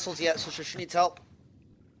have her muscles yet, so she needs help.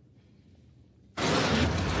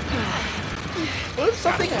 What if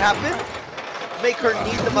something happened? Make her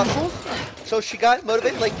need the muscles? So she got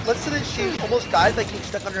motivated. Like, let's say that she almost died, like getting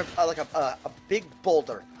stuck under a big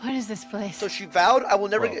boulder. What is this place? So she vowed, I will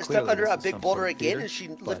never Well, get stuck clearly under this a is big some boulder sort of again, theater, and she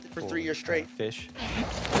lived but it for 3 years straight. Fish.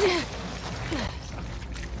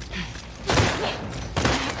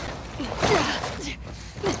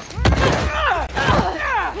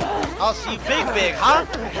 Oh, so you big, huh?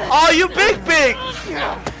 Oh, you big!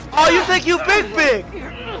 Oh, you think you big!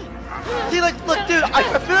 See, like, look, dude, I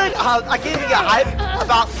feel like I can't even get hyped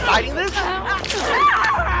about fighting this.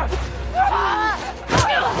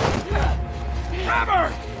 Grab her!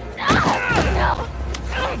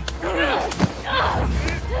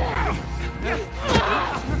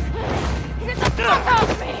 Get the fuck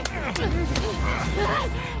off me!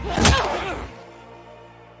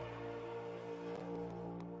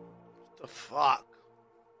 The fuck?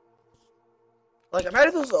 Like, imagine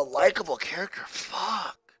if this was a likable character.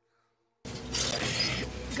 Fuck.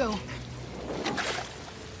 Go.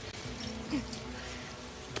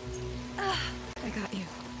 I got you.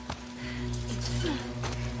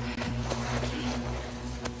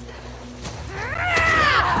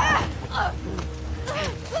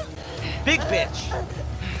 Big bitch.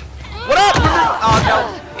 What up? Oh no,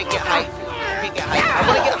 can't get hype. Can't get hype. I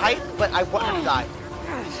want to get hype, but I want her to die.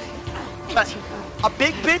 A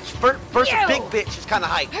big bitch versus big bitch is kind of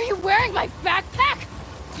hype. Are you wearing my backpack?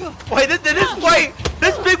 Wait,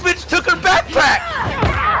 this big bitch took her backpack.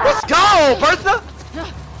 Let's go, Bertha.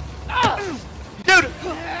 Dude,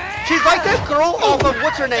 she's like that girl off of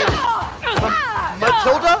what's her name?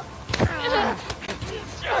 Matilda?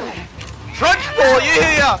 Trunchbull,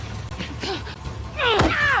 yeah.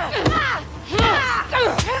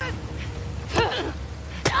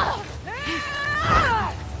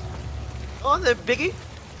 On there, Biggie.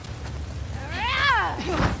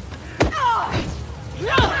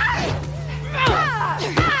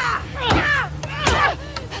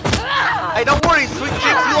 Hey, don't worry, sweet chicks.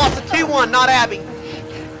 You lost to T1, not Abby.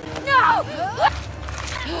 No!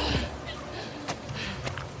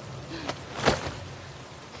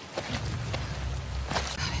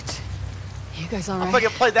 Got it. You guys all right? I fucking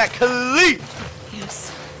played that clean.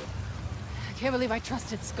 Yes. I can't believe I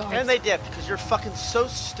trusted Scar. And they did, because you're fucking so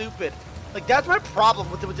stupid. Like, that's my problem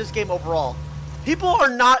with this game overall. People are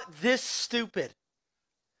not this stupid.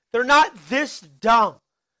 They're not this dumb.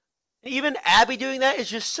 And even Abby doing that is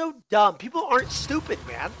just so dumb. People aren't stupid,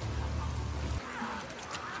 man.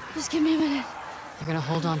 Just give me a minute. They're gonna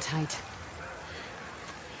hold on tight.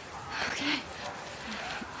 Okay.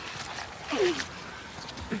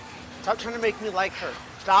 Stop trying to make me like her.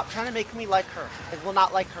 Stop trying to make me like her. I will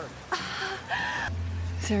not like her.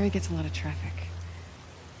 This area gets a lot of traffic.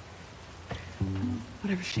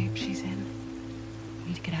 Whatever shape she's in, we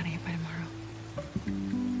need to get out of here by tomorrow.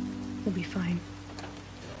 We'll be fine.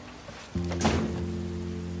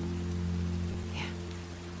 Yeah.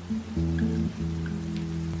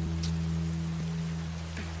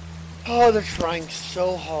 Oh, they're trying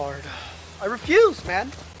so hard. I refuse,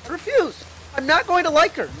 man. I refuse. I'm not going to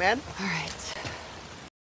like her, man. All right.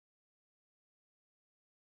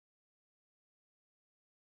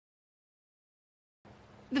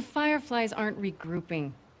 The Fireflies aren't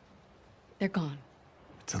regrouping. They're gone.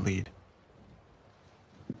 It's a lead.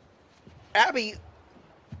 Abby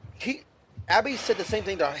said the same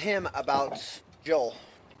thing to him about Joel.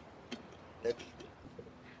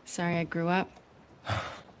 Sorry I grew up.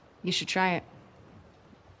 You should try it.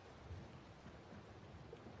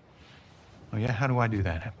 Oh yeah, how do I do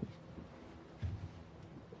that?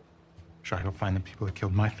 Should I go find the people that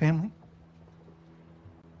killed my family?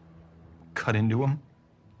 Cut into them?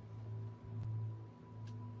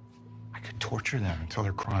 I could torture them until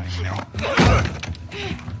they're crying, you know?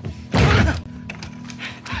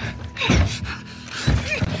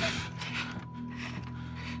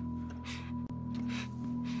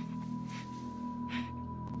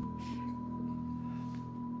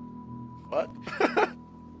 What?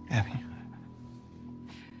 Abby.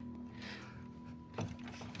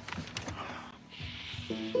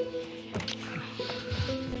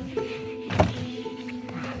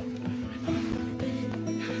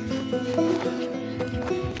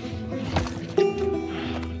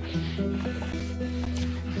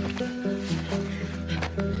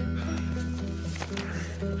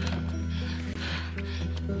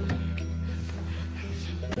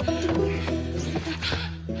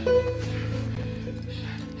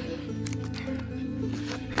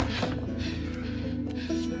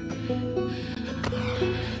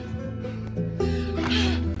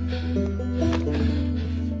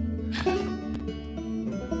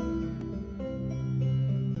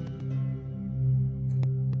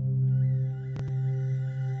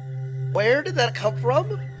 Where did that come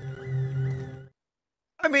from?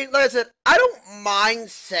 I mean, like I said, I don't mind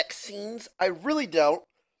sex scenes. I really don't.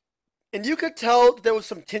 And you could tell there was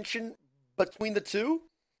some tension between the two.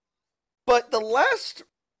 But the last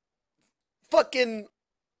fucking,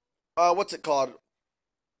 what's it called?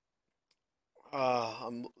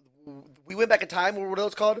 We went back in time, or what it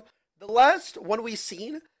was called? The last one we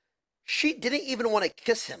seen, she didn't even want to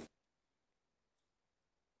kiss him.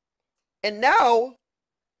 And now,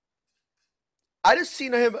 I just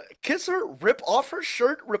seen him kiss her, rip off her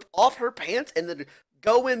shirt, rip off her pants, and then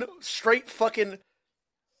go in straight fucking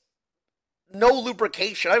no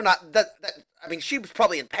lubrication. I'm not that. I mean, she was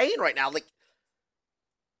probably in pain right now. Like,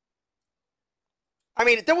 I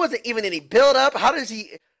mean, there wasn't even any build up. How does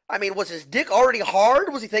he? I mean, was his dick already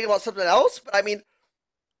hard? Was he thinking about something else? But I mean,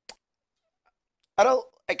 I don't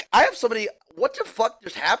like. I have somebody. What the fuck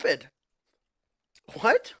just happened?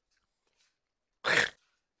 What?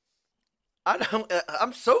 I don't.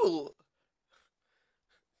 I'm so.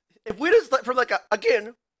 If we just from like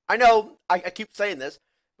again, I know I keep saying this,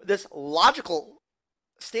 but this logical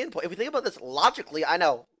standpoint. If we think about this logically, I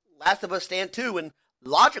know Last of Us Stand 2 and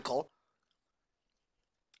logical.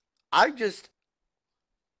 I get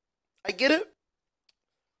it.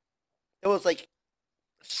 It was like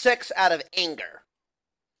sex out of anger.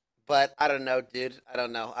 But I don't know, dude. I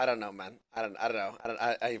don't know, man. I don't know. I don't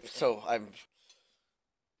know.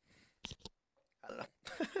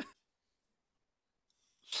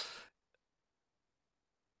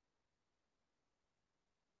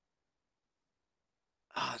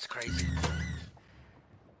 Oh, it's crazy.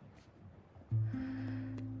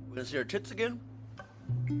 We gonna see her tits again?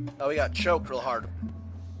 Oh, we got choked real hard.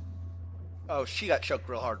 Oh, she got choked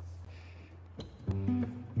real hard.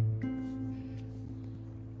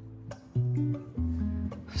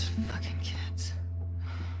 Those fucking kids.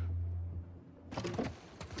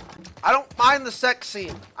 I don't mind the sex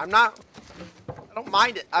scene. I don't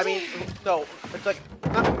mind it. I mean, no, it's like,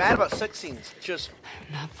 I'm not mad about sex scenes. It's just...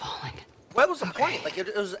 I'm not falling. What was the point? Like,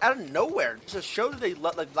 it was out of nowhere. It just showed that they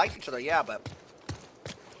liked each other, yeah, but...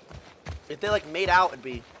 If they, like, made out, it'd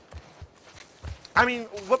be... I mean,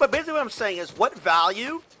 but basically what I'm saying is, what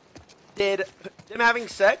value did them having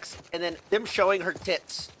sex and then them showing her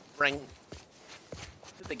tits bring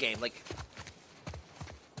to the game? Like,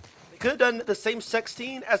 they could have done the same sex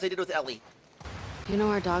scene as they did with Ellie. You know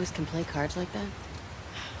our dogs can play cards like that?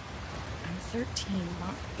 I'm 13,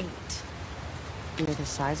 not 8. You're the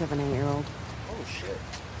size of an 8-year-old. Oh, shit.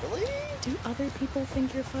 Really? Do other people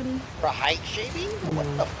think you're funny? For height shaming? What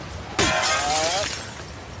the fuck?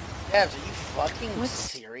 Devs, are you fucking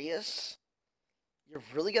serious? You're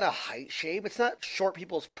really gonna height shame? It's not short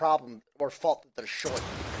people's problem or fault that they're short.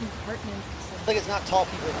 It's like it's not tall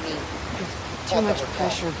people with me. Too much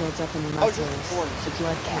pressure builds up in the muscles. The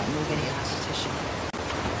blood can't move any competition.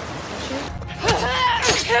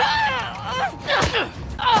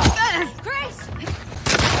 Grace!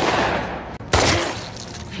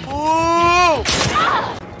 Ooh!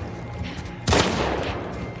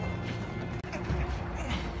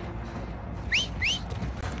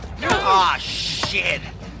 Ah, shit!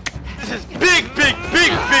 This is big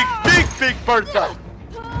bird time!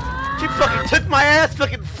 She fucking took my ass,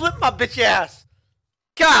 fucking flipped my bitch ass!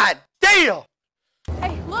 God damn!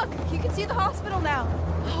 Hey, look! You can see the hospital now!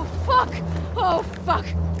 Oh, fuck! Oh, fuck!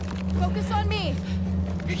 Focus on me!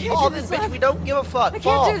 Oh, this bitch, we don't give a fuck. I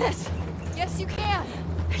can't do this! Yes, you can!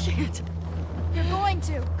 I can't. You're going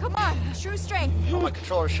to. Come on, true strength. Oh, my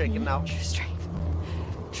controller's shaking now. True strength.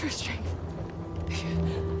 True strength.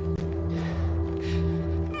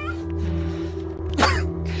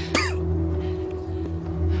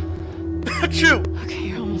 Achoo! Okay,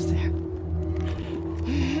 you're almost there.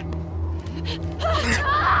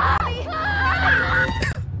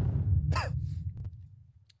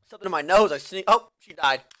 Something in my nose, I sneezed. Oh, she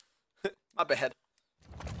died. My bad.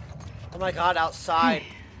 Oh my god, outside.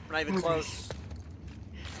 We're not even close.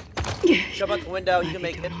 Jump out the window, you can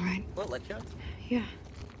make it. Right. Will it let you? Yeah.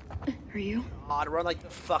 Are you? God, run like the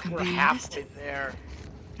fuck. We're halfway there.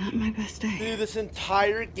 Not my best day. Dude, this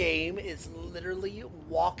entire game is literally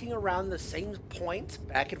walking around the same points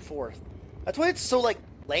back and forth. That's why it's so, like,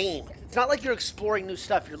 lame. It's not like you're exploring new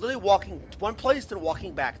stuff. You're literally walking one place, then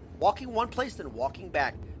walking back. Walking one place, then walking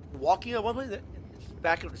back. Walking at one place, then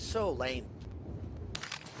back. It's so lame.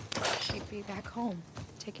 She'd be back home,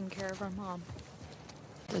 taking care of her mom.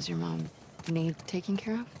 Does your mom need taking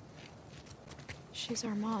care of? She's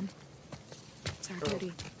our mom. It's our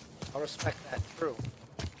duty. I respect that. True.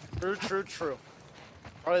 True.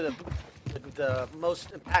 Probably the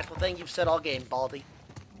most impactful thing you've said all game, Baldy.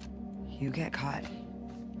 You get caught.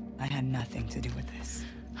 I had nothing to do with this.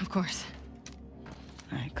 Of course.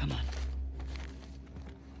 All right, come on.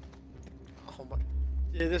 Oh my.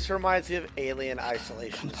 Dude, this reminds me of Alien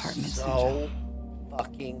Isolation. So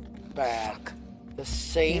fucking bad. Fuck. The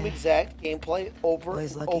same exact gameplay over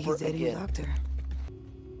and over again. Doctor.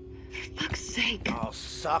 For fuck's sake. Oh,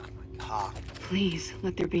 suck my cock. Please,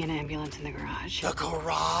 let there be an ambulance in the garage. The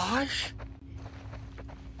garage?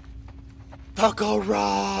 The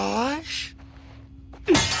garage?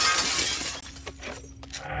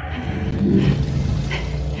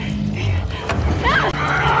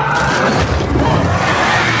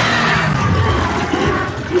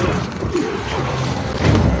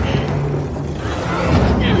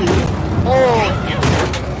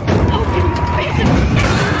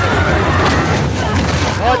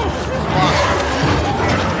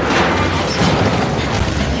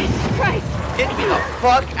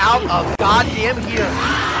 Fuck out of goddamn here. I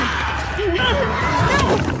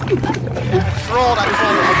trolled.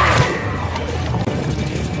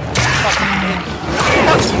 Fucking bitch.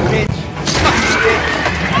 Fucking bitch. Fucking bitch.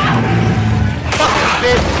 Fucking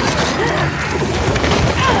bitch.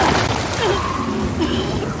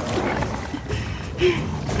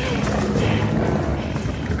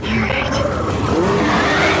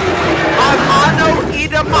 I'm mono,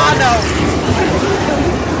 eat a mono.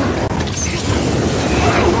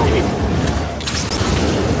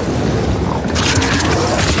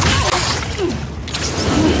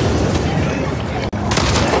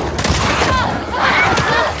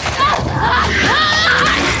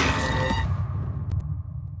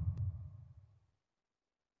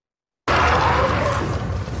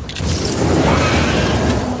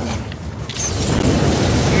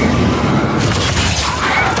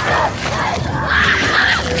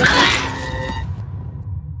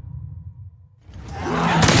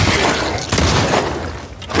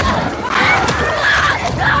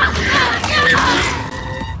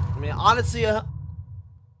 Honestly,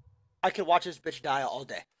 I could watch this bitch die all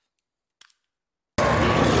day.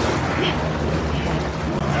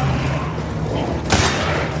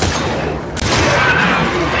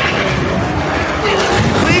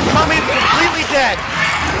 Clean coming, completely dead.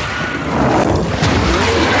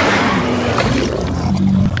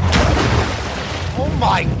 Oh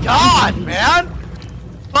my god, man!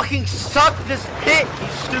 Fucking suck this dick, you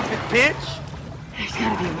stupid bitch! There's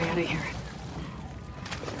gotta be a way out of here.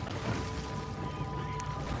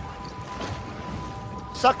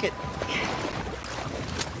 Suck it.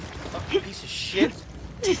 Fucking piece of shit.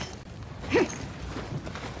 You're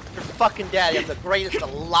fucking dead. I'm the greatest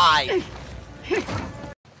alive.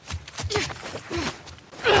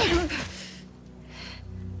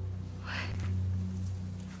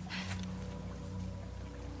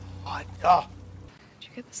 What? Oh. Did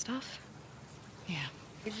you get the stuff? Yeah.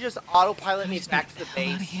 Could you just autopilot me back to the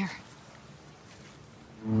base? Out of here.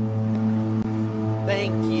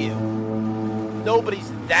 Thank you.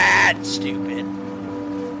 Nobody's that stupid.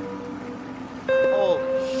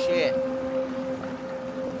 Holy shit.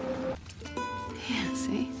 Yeah,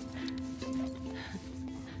 see?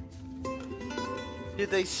 Dude,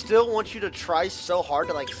 they still want you to try so hard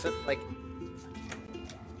to like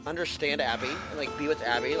understand Abby and like be with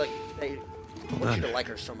Abby. Like they want you to like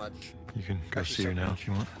her so much. You can go see her now if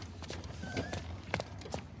you want.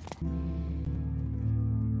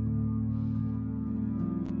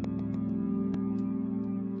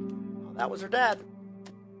 Oh, that was her dad.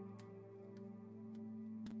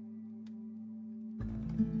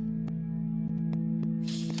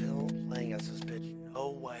 Still playing as this bitch.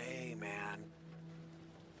 No way, man.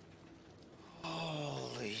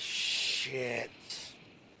 Holy shit.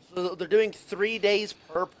 So they're doing 3 days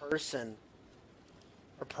per person.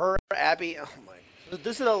 Or per Abby. Oh my. So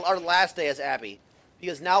this is our last day as Abby.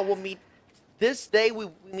 Because now we'll meet. This day we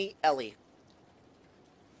meet Ellie.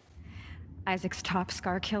 Isaac's top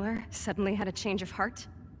scar killer suddenly had a change of heart.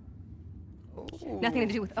 Ooh. Nothing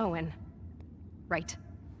to do with Owen. Right.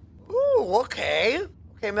 Ooh, okay.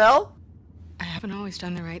 Okay, Mel? I haven't always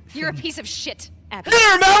done the right thing. You're a piece of shit, Abby. Hit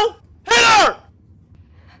her, Mel! Hit her!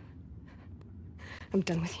 I'm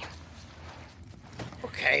done with you.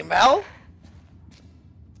 Okay, Mel?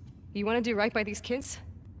 You want to do right by these kids?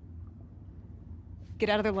 Get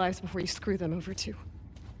out of their lives before you screw them over too.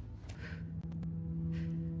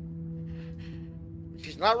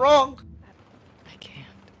 She's not wrong. I can't.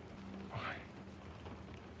 Why?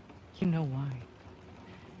 You know why.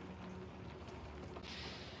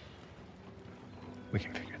 We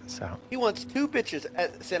can figure this out. He wants 2 bitches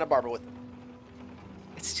at Santa Barbara with him.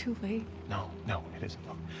 It's too late. No, it isn't.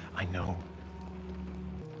 I know.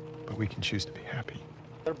 But we can choose to be happy.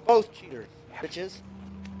 They're both cheaters, bitches.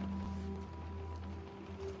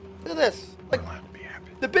 Look at this. Like,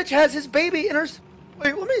 the bitch has his baby in her.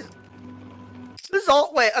 Wait, let me. This is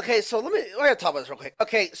all. Wait, okay, so let me. I gotta talk about this real quick.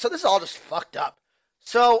 Okay, so this is all just fucked up.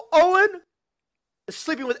 So Owen is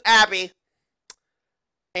sleeping with Abby,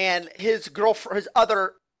 and his girlfriend, his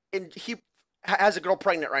other, and he has a girl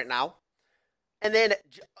pregnant right now. And then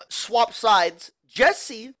swap sides.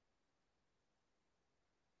 Jesse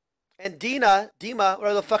and Dima,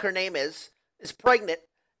 whatever the fuck her name is pregnant,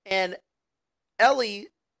 and Ellie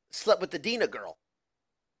slept with the Dina girl.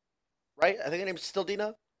 Right? I think her name's still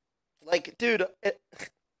Dina. Like, dude,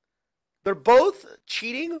 they're both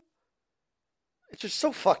cheating. It's just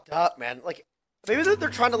so fucked up, man. Like, maybe they're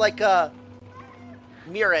trying to, like,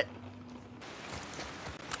 mirror it.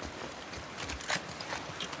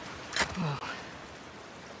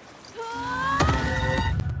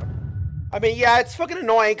 I mean, yeah, it's fucking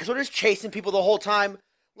annoying because we're just chasing people the whole time.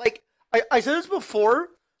 Like, I said this before.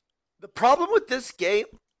 The problem with this game...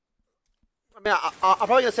 I mean, I'm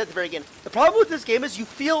probably going to say it at the very beginning. The problem with this game is you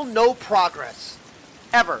feel no progress.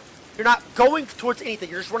 Ever. You're not going towards anything.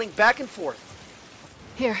 You're just running back and forth.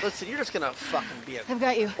 Here. Listen, you're just going to fucking be a I've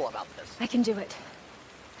got you. fool about this. I can do it.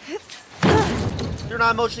 You're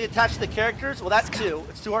not emotionally attached to the characters? Well, that's too.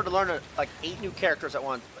 It's too hard to learn, like, 8 new characters at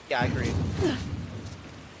once. But yeah, I agree.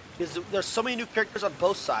 Because there's so many new characters on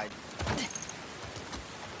both sides.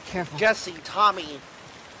 Careful. Jesse, Tommy,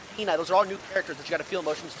 Tina, those are all new characters that you gotta feel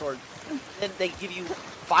emotions towards. Then they give you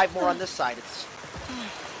 5 more on this side. It's,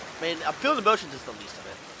 I mean, I'm feeling emotions is the least of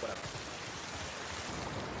it.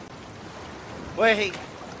 Whatever. Wait.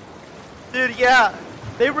 Dude, yeah.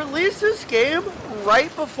 They released this game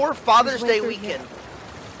right before Father's Day weekend.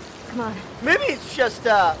 Come on. Maybe it's just,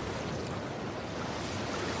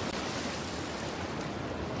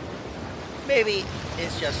 maybe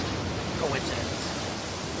it's just coincidence.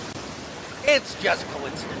 It's just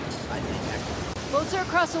coincidence, I think. Boats are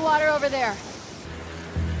across the water over there.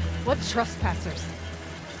 What trespassers?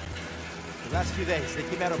 The last few days, they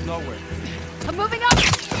came out of nowhere. I'm moving up!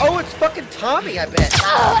 Oh, it's fucking Tommy, I bet.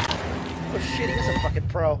 Oh shit, he is a fucking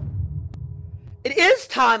pro. It is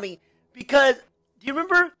Tommy, because, do you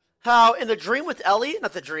remember how in the dream with Ellie,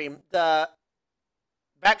 not the dream, the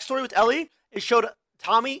backstory with Ellie, it showed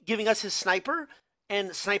Tommy giving us his sniper,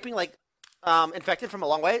 and sniping, like, infected from a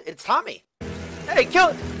long way? It's Tommy. Hey, kill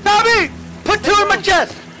it! Tommy! Put two in my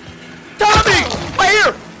chest! Tommy! Right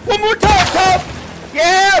here! One more time, Tom!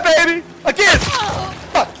 Yeah, baby! Again!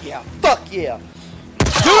 Fuck yeah! Fuck yeah!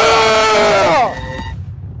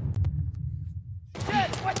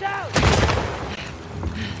 Shit, watch out!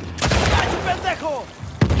 Got you, pendejo!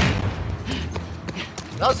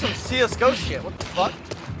 That was some CSGO shit. What the fuck?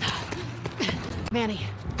 Manny.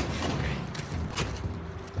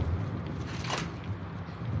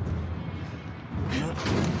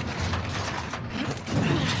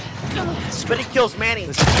 Spitty kills Manny.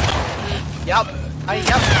 Yep.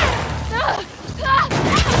 Yep.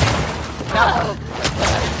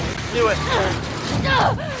 Do it.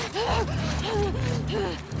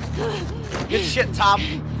 Good shit, Tom.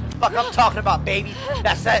 Fuck, I'm talking about, baby.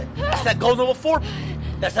 That's that gold level 4.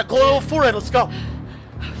 That's that gold level 4 end. Let's go.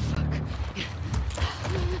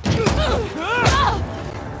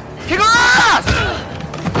 Kick her ass!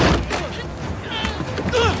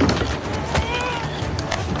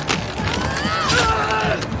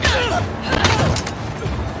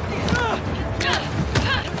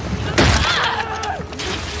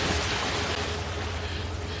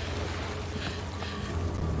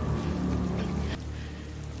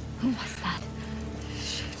 Who was that?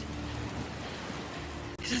 Shit.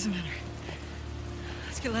 It doesn't matter.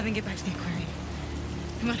 Let's get Lev and get back to the aquarium.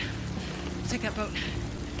 Come on. Let's take that boat.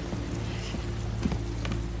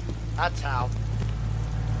 That's how.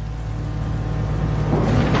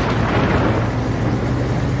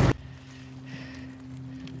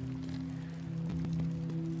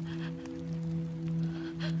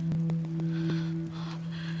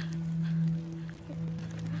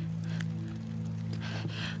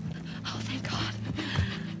 Oh, thank God.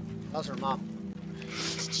 That was her mom.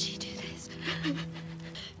 Did she do this?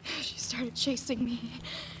 She started chasing me.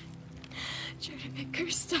 Trying to make her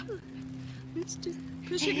stop. I was just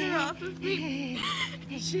pushing her off of me.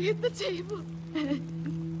 She hit the table.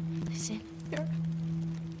 Listen.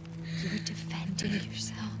 You were defending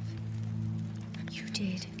yourself. You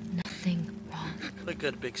did nothing wrong. Really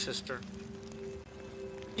good, big sister.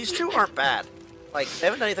 These two aren't bad. Like, they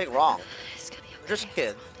haven't done anything wrong. They're just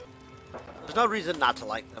kids. There's no reason not to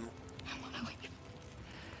like them.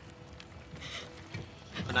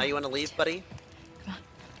 And now you want to leave, buddy?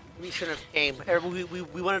 We shouldn't have came.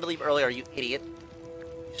 We wanted to leave earlier, you idiot.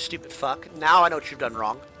 You stupid fuck. Now I know what you've done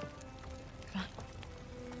wrong.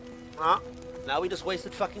 Huh? Now we just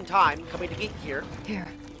wasted fucking time coming to get here. Here.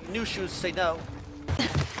 New shoes say no.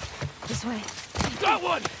 This way. Got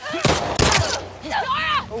one!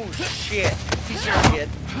 Oh shit. He's your kid.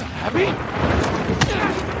 Abby?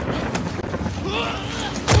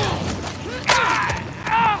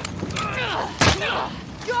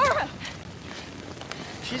 Yara!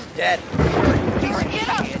 She's dead. Get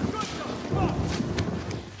up!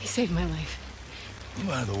 He saved my life.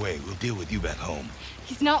 Move out of the way. We'll deal with you back home.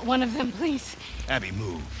 He's not one of them, please. Abby,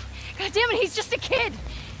 move. God damn it, he's just a kid!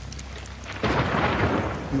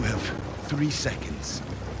 You have 3 seconds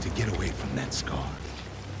to get away from that scar.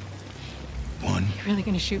 1. You really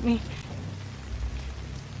gonna shoot me?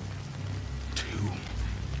 2.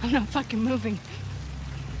 I'm not fucking moving.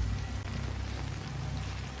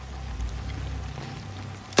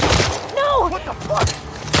 No! What the fuck?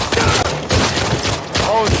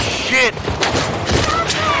 Oh shit!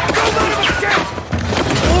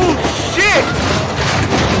 Oh shit!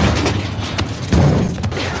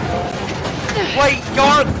 Wait,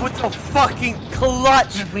 Yark with the fucking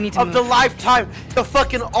clutch of the lifetime, the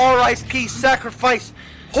fucking RIP sacrifice.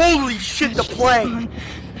 Holy shit, the play!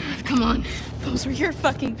 Come on. Those were your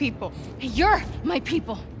fucking people. You're my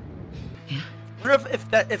people. I wonder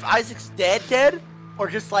if Isaac's dead, or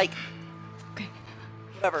just like, okay,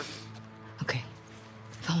 whatever. Okay,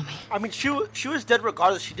 follow me. I mean, she was dead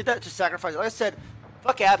regardless. She did that to sacrifice. Like I said,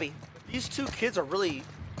 fuck Abby. These two kids are really.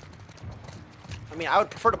 I mean, I would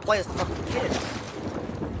prefer to play as the fucking kids.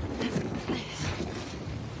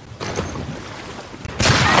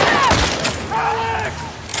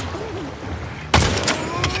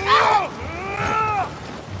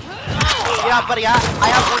 Yeah, buddy, I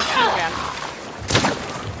have one too, man.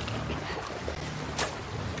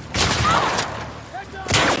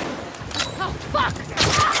 Oh, fuck!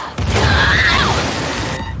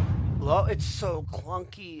 Well, it's so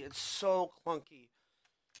clunky. It's so clunky.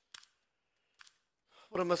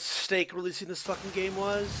 What a mistake releasing this fucking game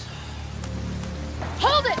was.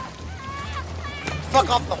 Hold it! Fuck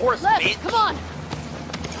off the horse, Left, bitch! come on!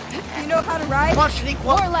 You know how to ride? Come on, Shaniqua!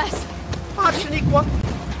 More or less. Come on, Shaniqua!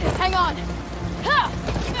 Hang on! Ha!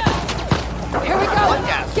 Here we go!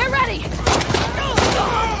 Get ready!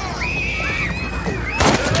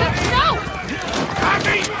 No!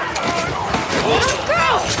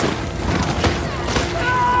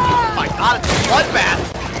 Oh my god, it's a bloodbath!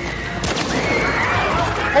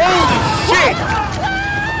 Holy shit!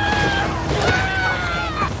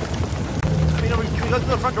 Can we go to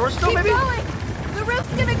the front door still, Keep maybe? going! The roof's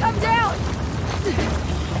gonna come down!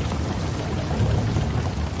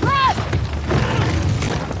 Left!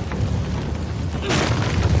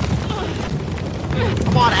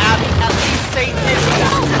 Come on, Abby, at least stay in.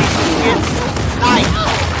 Nice!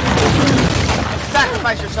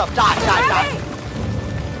 Sacrifice yourself, die!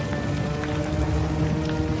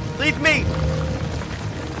 Leave me!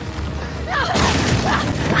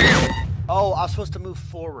 Oh, I was supposed to move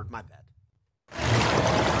forward, my bad.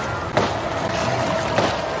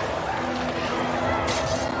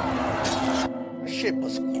 This shit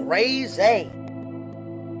was crazy. I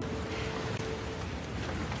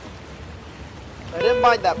didn't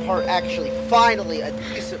mind that part, actually. Finally, a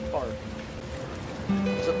decent part.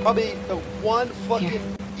 So probably the one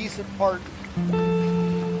fucking decent part.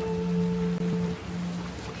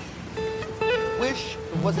 Wish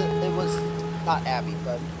it was not Abby,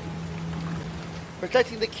 but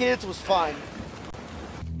protecting the kids was fine.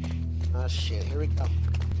 Oh shit, here we go.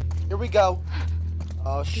 Here we go.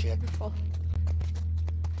 Oh shit.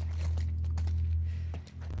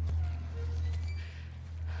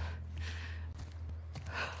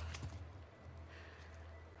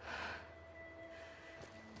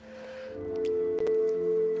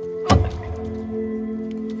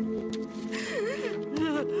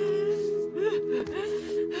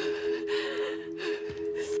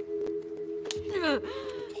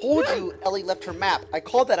 Told you Ellie left her map. I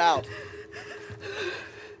called that out.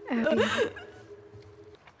 Abby.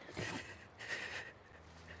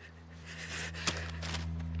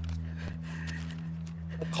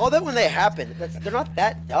 I call that when they happen. They're not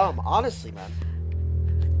that dumb, honestly, man.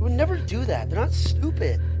 They would never do that. They're not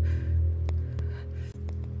stupid.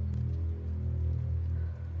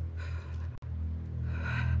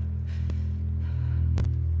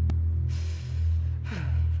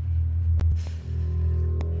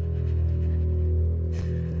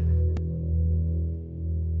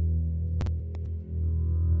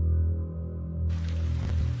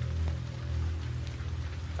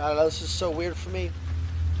 I don't know, this is so weird for me.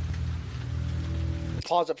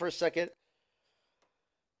 Pause it for a second.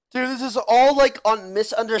 Dude, this is all like on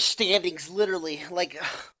misunderstandings, literally. Like,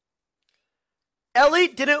 Ellie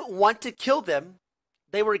didn't want to kill them.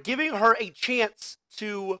 They were giving her a chance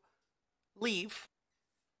to leave.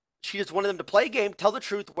 She just wanted them to play a game, tell the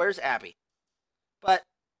truth, where's Abby? But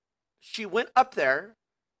she went up there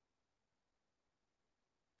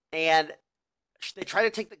and they tried to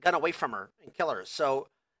take the gun away from her and kill her. So,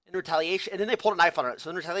 in retaliation, and then they pulled a knife on her. So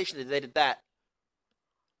in retaliation, they did that.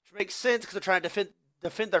 Which makes sense because they're trying to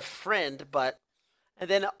defend their friend, but... And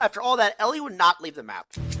then after all that, Ellie would not leave the map.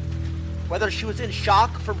 Whether she was in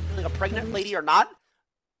shock from killing a pregnant lady or not,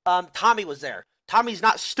 Tommy was there. Tommy's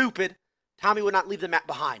not stupid. Tommy would not leave the map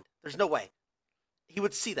behind. There's no way. He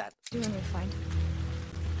would see that. Doing me fine.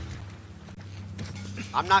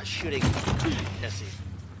 I'm not shooting Jesse.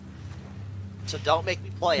 So don't make me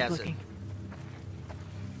play as it.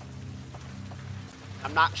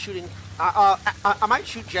 I'm not shooting... I might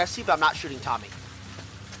shoot Jesse, but I'm not shooting Tommy.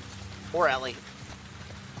 Or Ellie.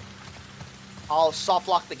 I'll soft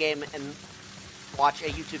lock the game and watch a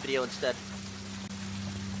YouTube video instead.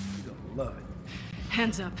 You're gonna love it.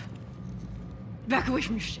 Hands up. Back away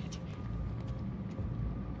from your shit.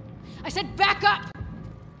 I said back up!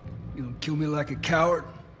 You gonna kill me like a coward?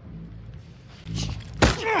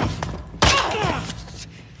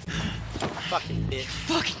 Fucking bitch.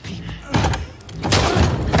 Fucking people.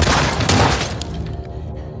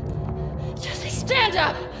 Jesse, stand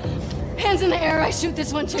up! Hands in the air, I shoot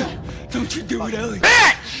this one too. Don't you do it, Ellie.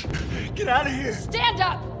 Bitch! Get out of here. Stand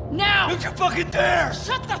up! Now! Don't you fucking dare!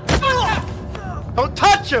 Shut the fuck up! Don't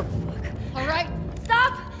touch him! Alright,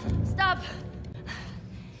 stop! Stop!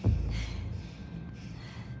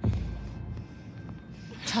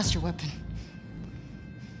 Toss your weapon.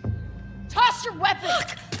 Toss your weapon!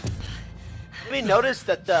 Let me notice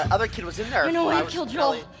that the other kid was in there. I know when why I you was killed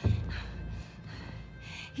Ellie. Joel.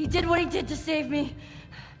 He did what he did to save me.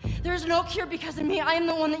 There's no cure because of me. I am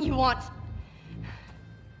the one that you want.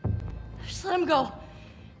 Just let him go.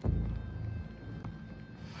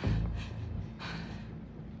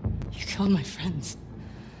 told my friends.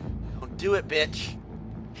 Don't do it, bitch.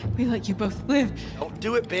 We let you both live. Don't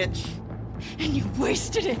do it, bitch. And you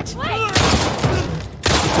wasted it. Wait!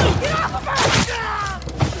 Get off of her!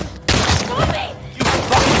 Move me! You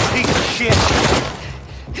fucking piece of shit!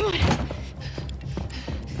 Come on.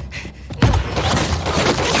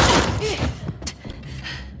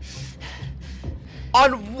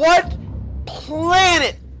 On what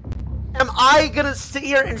planet am I gonna sit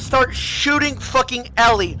here and start shooting fucking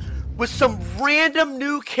Ellie with some random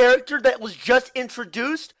new character that was just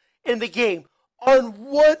introduced in the game? On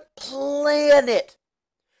what planet?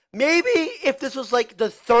 Maybe if this was like the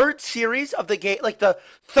third series of the game, like the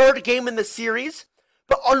third game in the series,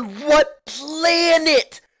 but on what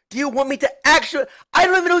planet do you want me to actually? I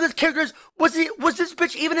don't even know who this character is. Was this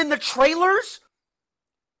bitch even in the trailers?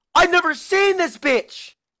 I've never seen this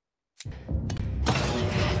bitch!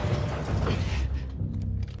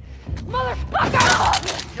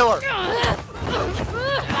 Motherfucker! Kill her.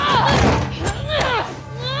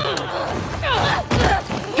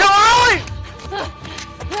 Kill her early!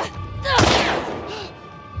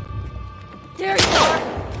 There you are!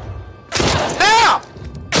 Now!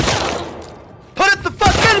 Put it the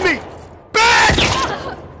fuck in me! Bitch!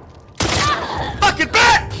 Fucking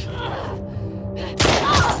bitch!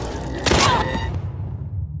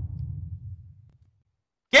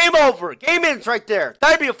 Game over. Game ends right there.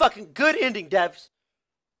 That'd be a fucking good ending, devs.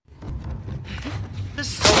 This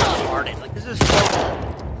is so retarded. Like, this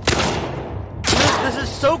is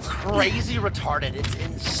so crazy retarded. It's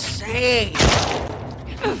insane.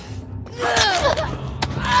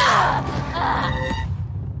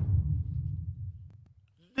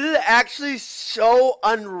 This is actually so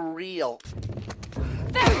unreal.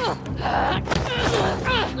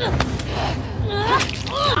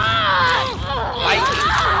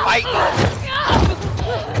 Fight!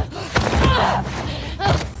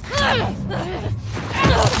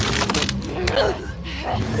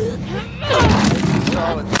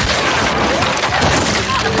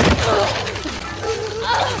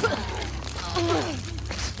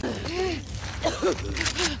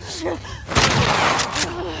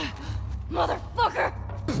 Motherfucker!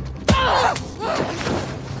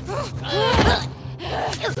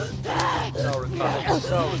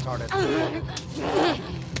 So retarded.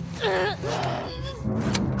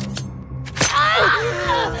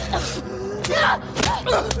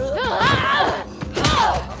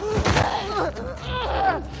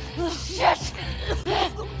 Shit!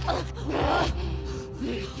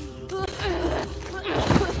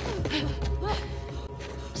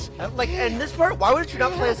 Like, in this part, why would you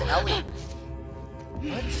not play as Ellie?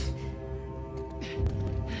 What?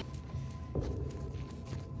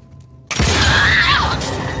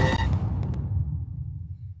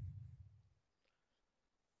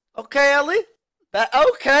 Okay, Ellie.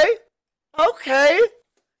 Okay.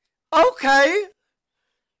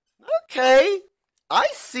 I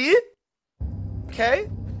see it. Okay.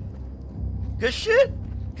 Good shit.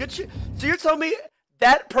 So you're telling me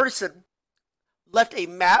that person left a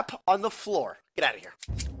map on the floor. Get out of here.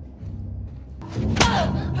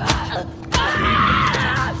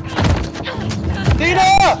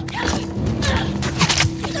 Dina!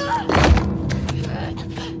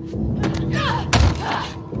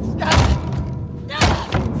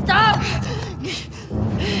 Stop!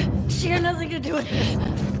 She had nothing to do with it.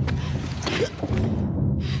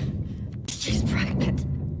 She's pregnant.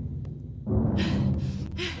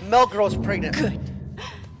 Mel Girl's pregnant. Good.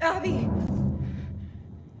 Abby.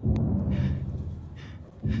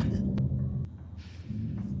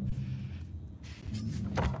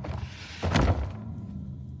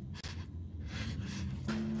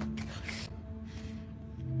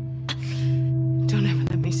 Don't ever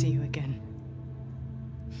let me see you again.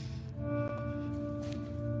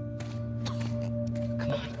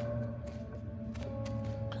 Come on.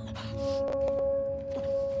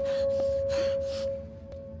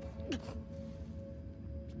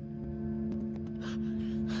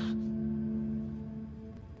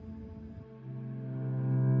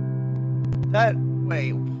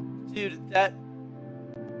 Wait, dude, that...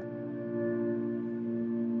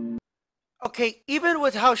 Okay, even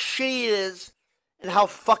with how shitty it is, and how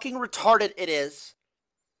fucking retarded it is,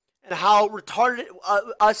 and how retarded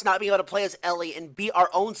us not being able to play as Ellie and beat our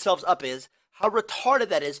own selves up is, how retarded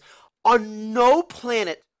that is, on no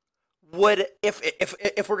planet would,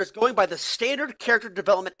 if we're just going by the standard character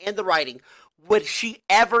development and the writing, would she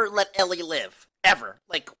ever let Ellie live. Ever.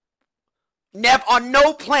 Like, on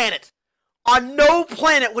no planet. On no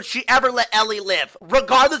planet would she ever let Ellie live,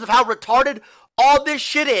 regardless of how retarded all this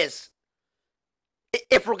shit is.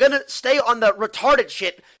 If we're gonna stay on the retarded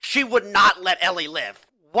shit, she would not let Ellie live.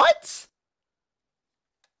 What?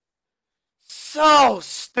 so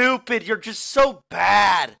stupid. You're just so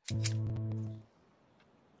bad.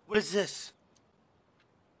 What is this?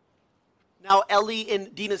 Now Ellie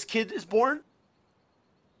and Dina's kid is born.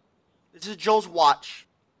 This is Joel's watch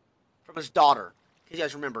from his daughter. You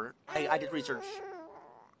guys remember, I did research.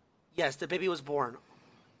 Yes, the baby was born.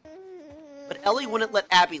 But Ellie wouldn't let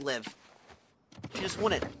Abby live. She just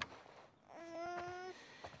wouldn't.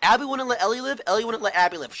 Abby wouldn't let Ellie live. Ellie wouldn't let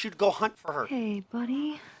Abby live. She'd go hunt for her. Hey,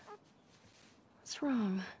 buddy. What's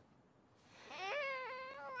wrong?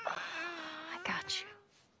 I got you.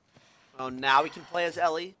 Oh, now we can play as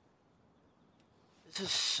Ellie. This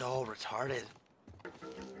is so retarded.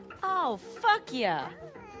 Oh, fuck yeah.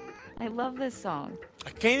 I love this song. I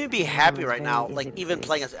can't even be happy right now, like, even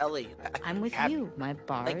playing as Ellie. I'm with you. My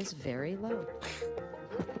bar is very low.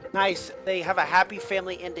 Nice. They have a happy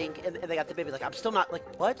family ending, and they got the baby. Like, I'm still not,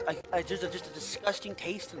 like, what? There's just a disgusting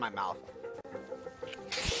taste in my mouth.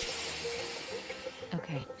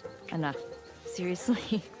 Okay, enough.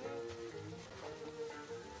 Seriously.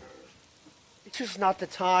 It's just not the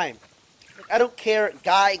time. Like, I don't care,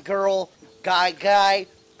 guy, girl, guy,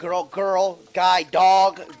 girl, guy,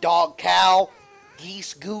 dog, cow,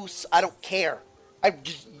 geese, goose. I don't care.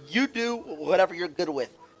 You do whatever you're good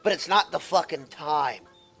with, but it's not the fucking time.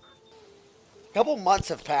 A couple months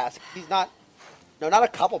have passed. He's not. No, not a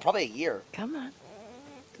couple. Probably a year. Come on.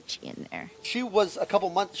 Get you in there. She was a couple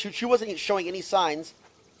months. She wasn't showing any signs,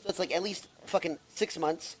 so it's like at least fucking 6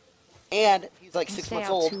 months, and he's like 6 months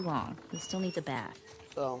old. Too long. He still needs a bath.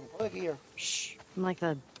 So like a year. Shh. I'm like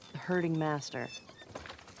the herding master.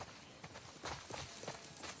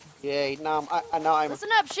 Yay! Now I'm. Listen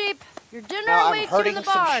up, sheep. Your dinner Now I'm awaits you in herding the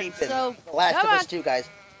some barn. sheep in So The Last of come Us on. 2, guys.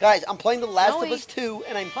 Guys, I'm playing The Last No of Us eat. 2,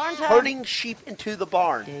 and I'm Barn time. herding sheep into the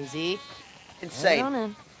barn. Daisy. Insane. Hold on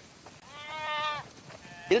in.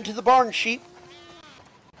 Get into the barn, sheep.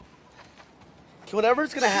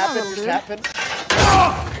 Whatever's gonna happen, just happen.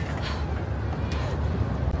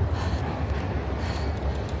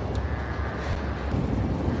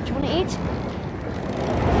 Do you want to eat?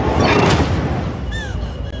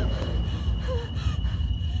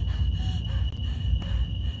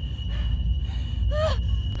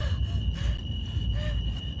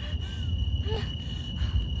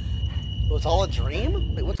 It was all a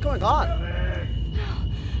dream? Wait, what's going on?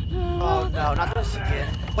 Oh no, not this again.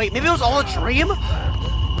 Wait, maybe it was all a dream?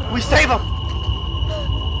 We save him!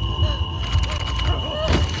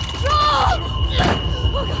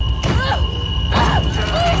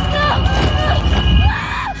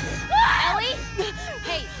 Ellie?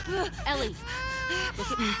 Hey, Ellie.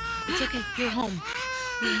 Look at me. It's okay. You're home.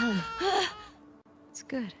 You're home. It's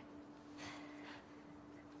good.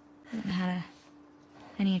 Haven't had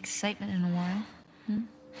any excitement in a while. Hmm?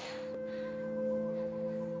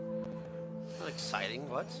 Not exciting,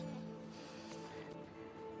 what?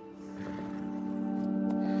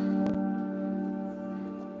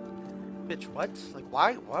 Bitch, what? Like,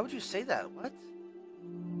 why would you say that? What?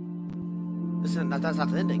 Listen, that's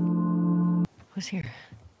not the ending. Who's here?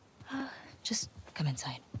 Just come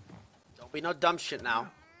inside. Don't be no dumb shit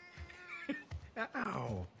now.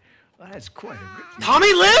 Ow. Well, that's quite a...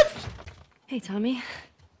 Tommy lived? Hey, Tommy.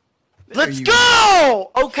 Let's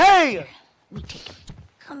go! Okay! We take it.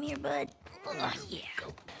 Come here, bud. Oh, yeah.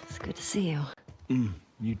 It's good to see you.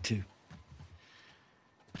 You too.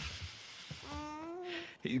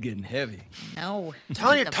 He's getting heavy. No. I'm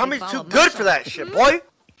telling you, Like a Tommy's big too ball of good muscle. for that shit, boy!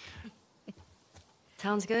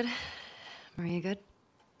 Town's good? Maria good?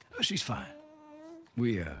 Oh, she's fine.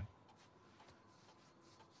 We're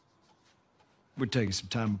taking some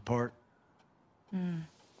time apart.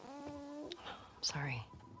 Sorry.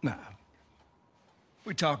 Nah.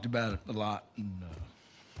 We talked about it a lot, and,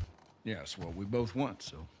 yeah, it's what we both want,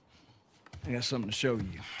 so I got something to show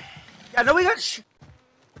you. I know we got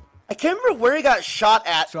I can't remember where he got shot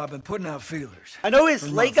at. So I've been putting out feelers. I know his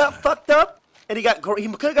leg got fucked up, and he could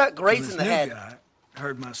have got grazed This in the new head. guy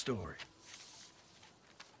heard my story.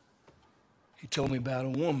 He told me about a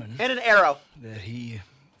woman And an arrow. that he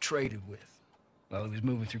traded with while he was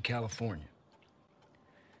moving through California.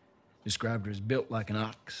 Described her as built like an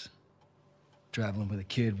ox, traveling with a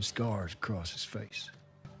kid with scars across his face.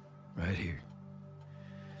 Right here.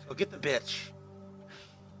 So get the bitch.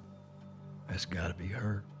 That's gotta be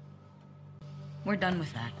her. We're done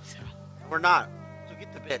with that, so. We're not. So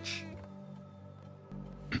get the bitch.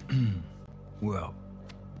 Well,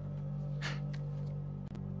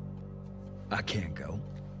 I can't go.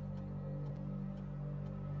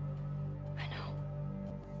 I know.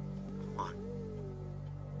 Come on.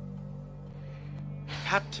 You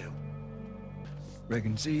have to.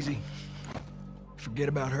 Reckon it's easy. Forget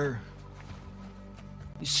about her.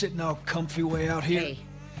 You sitting all comfy way out here? Hey.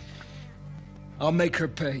 I'll make her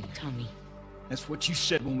pay. Tommy. That's what you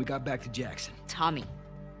said when we got back to Jackson. Tommy.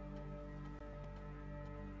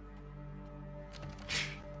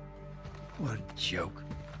 What a joke.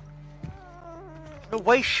 No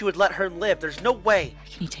way she would let her live. There's no way.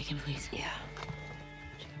 Can you take him, please? Yeah.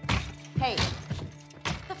 Hey,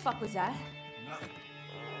 what the fuck was that? Nothing.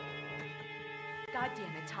 God damn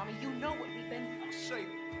it, Tommy, you know what we've been... I'll save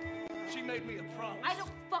it. She made me a promise. I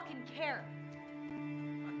don't fucking care. I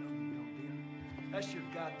know you don't, dear. That's your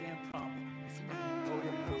goddamn problem. Oh,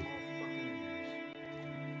 your mouth all fucking ears.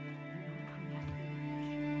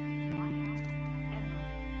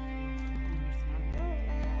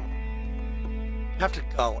 You have to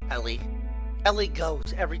go, Ellie. Ellie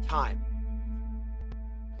goes every time.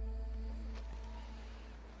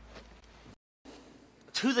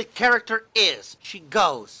 It's who the character is. She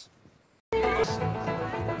goes.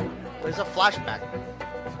 There's a flashback.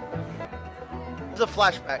 There's a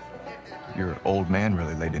flashback. Your old man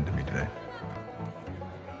really laid into me today.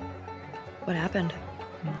 What happened?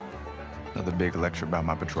 Another big lecture about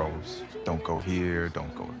my patrols. Don't go here,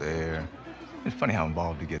 don't go there. It's funny how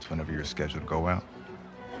involved he gets whenever you're scheduled to go out.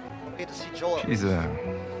 I get to see Joel. She's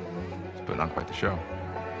putting on quite the show.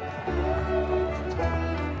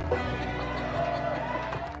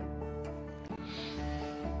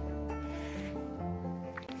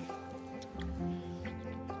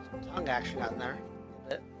 Tongue action out in there.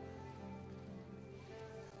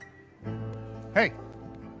 Hey,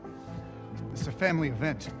 this is a family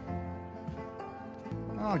event.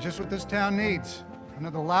 Oh, just what this town needs.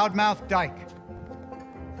 Another loudmouth dyke.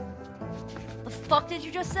 The fuck did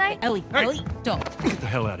you just say? Ellie, Hey. Ellie, don't. Get the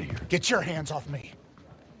hell out of here. Get your hands off me.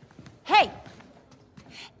 Hey!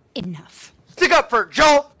 Enough. Stick up for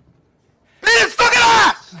Joel! Beat his fucking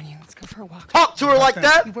ass! Come on, you. Let's go for a walk. Talk to her like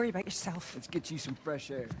that? You worry about yourself. Let's get you some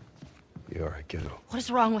fresh air. You all right, kiddo? What is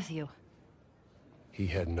wrong with you? He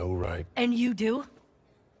had no right. And you do?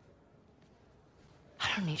 I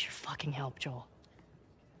don't need your fucking help, Joel.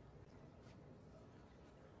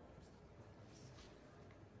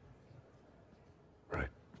 Right.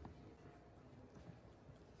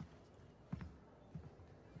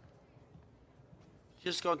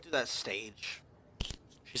 She's just going through that stage.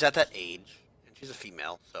 She's at that age, and she's a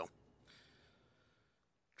female, so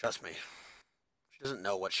trust me. She doesn't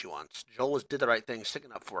know what she wants. Joel did the right thing,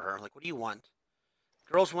 sticking up for her. Like, what do you want?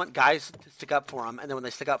 Girls want guys to stick up for them, and then when they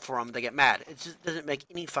stick up for them, they get mad. It just doesn't make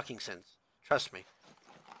any fucking sense. Trust me.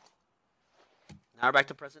 Now we're back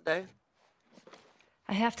to present day.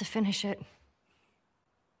 I have to finish it.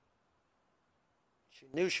 She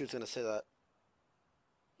knew she was going to say that.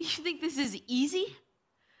 You think this is easy?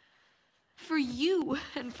 For you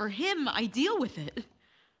and for him, I deal with it.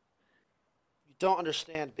 You don't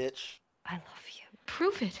understand, bitch. I love you.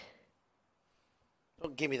 Prove it.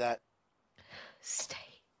 Don't give me that. Stay.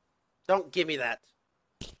 Don't give me that.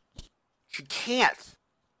 She can't.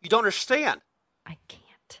 You don't understand. I can't.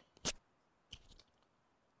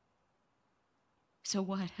 So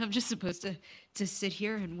what? I'm just supposed to sit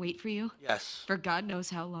here and wait for you? Yes. For God knows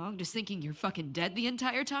how long? Just thinking you're fucking dead the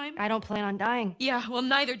entire time? I don't plan on dying. Yeah, well,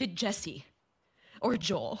 neither did Jesse. Or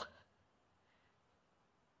Joel.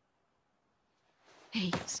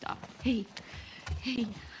 Hey, stop. Hey. Hey.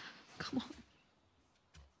 Come on.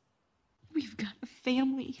 We've got a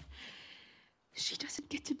family. She doesn't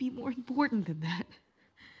get to be more important than that.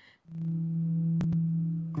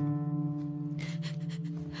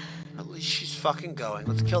 At least she's fucking going.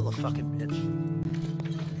 Let's kill the fucking bitch.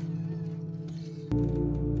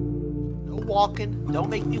 No walking. Don't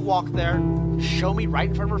make me walk there. Show me right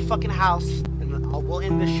in front of her fucking house, and we'll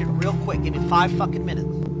end this shit real quick. Give me 5 fucking minutes.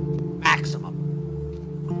 Maximum.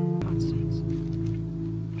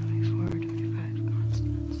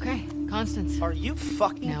 Okay, Constance. Are you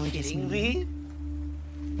fucking Now we just kidding need-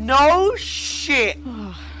 me? No shit.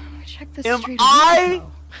 Oh, check this Am street I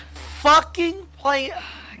fucking playing?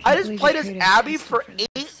 I just believe played you as created Abby a for castle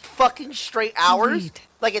 8 fucking straight hours. Wait.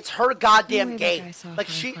 Like it's her goddamn No way that guy game. saw Like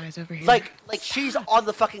she, fireflies over here. like she's on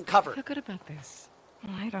the fucking cover. Feel good about this.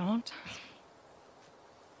 Well, I don't.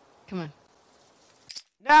 Come on.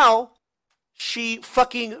 Now, she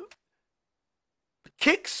fucking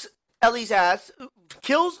kicks Ellie's ass,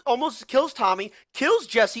 almost kills Tommy, kills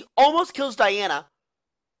Jesse, almost kills Dina,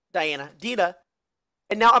 and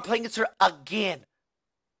now I'm playing against her again.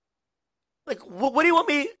 Like, what do you want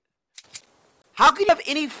me? How can you have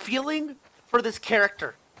any feeling for this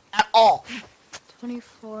character at all?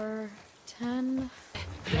 24:10.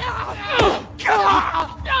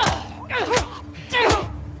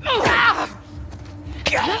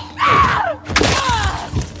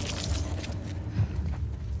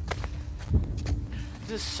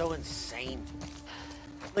 is so insane.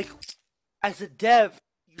 Like, as a dev,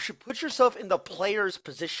 you should put yourself in the player's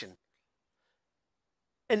position.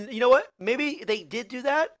 And you know what? Maybe they did do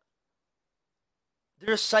that.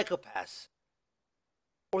 They're psychopaths.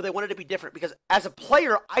 Or they wanted to be different. Because as a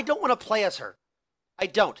player, I don't want to play as her. I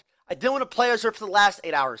don't. I didn't want to play as her for the last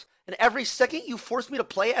 8 hours. And every second you force me to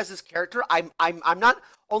play as this character, I'm not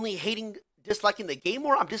only disliking the game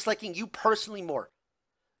more, I'm disliking you personally more.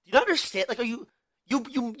 Do you understand? Like, are you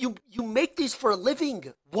make these for a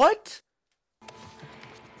living? What?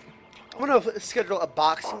 I'm gonna schedule a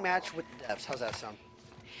boxing match with the devs. How's that sound?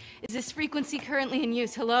 Is this frequency currently in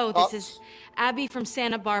use? Hello, this is Abby from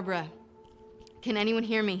Santa Barbara. Can anyone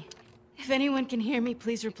hear me? If anyone can hear me,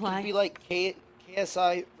 please reply. It'd be like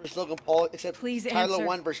KSI versus Logan Paul, except please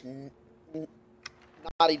Tyler1 versus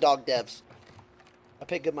Naughty Dog devs. I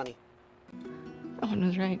paid good money. Owen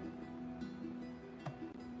was right.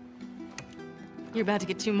 You're about to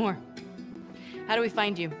get 2 more. How do we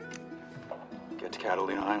find you? Get to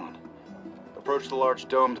Catalina Island. Approach the large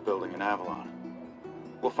domed building in Avalon.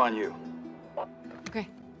 We'll find you. Okay.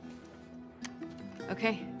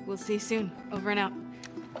 Okay, we'll see you soon. Over and out.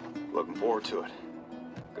 Looking forward to it.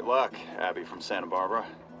 Good luck, Abby from Santa Barbara.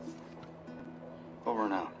 Over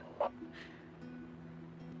and out.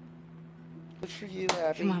 Good for you,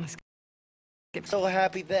 Abby. Come on, I'm so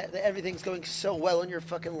happy that everything's going so well in your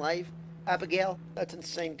fucking life. Abigail, that's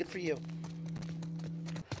insane. Good for you.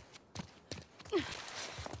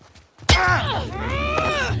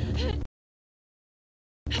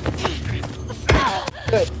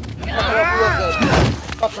 Good. Fuck her up real good.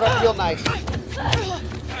 Fuck her up real nice.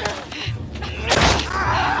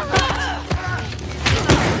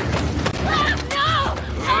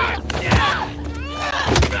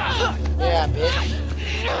 Yeah, bitch.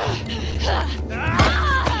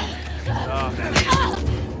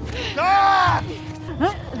 Stop!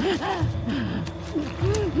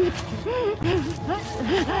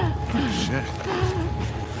 Shit.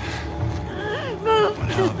 What a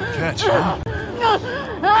hell of a catch, huh?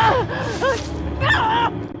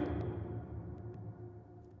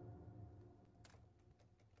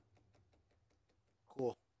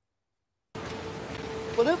 Cool.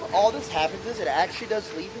 What if all this happens is it actually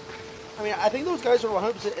does lead? I mean, I think those guys are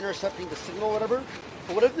 100% intercepting the signal or whatever.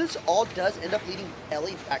 But what if this all does end up leading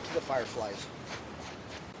Ellie back to the Fireflies?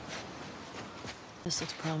 This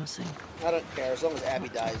looks promising. I don't care, as long as Abby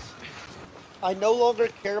dies. I no longer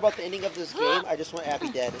care about the ending of this game, I just want Abby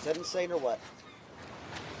dead. Is that insane or what?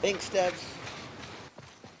 Thanks, devs.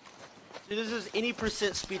 Dude, this is any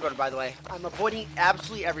percent speedrun, by the way. I'm avoiding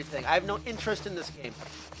absolutely everything. I have no interest in this game.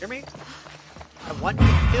 Hear me? I want you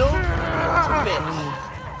to kill to bits.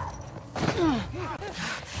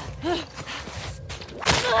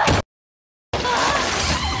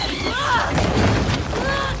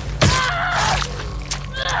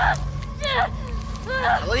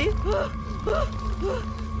 Really?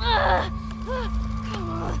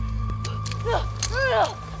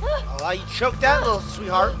 Oh, you choked that little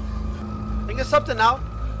sweetheart. Think of something now.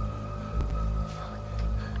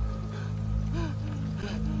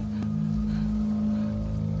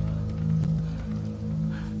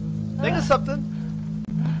 Think of something.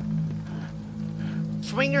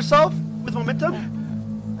 Swing yourself with momentum.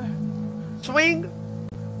 Swing.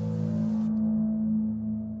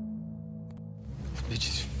 This bitch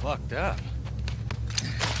is fucked up.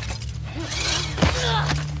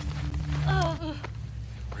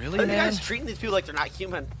 Really, Are you man? guys treating these people like they're not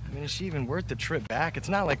human? I mean, is she even worth the trip back? It's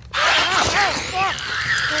not like...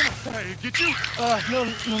 Hey, get you?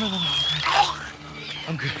 No.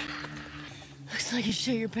 I'm good. Looks like you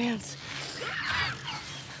shit your pants.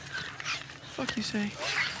 Fuck you say?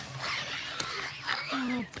 Oh,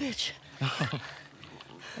 little bitch. Oh,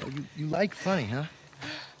 you like funny, huh?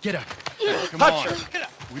 Get up. Come on. Get up.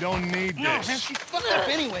 We don't need No, this. man, she's fucked up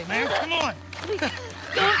anyway, man. Come on.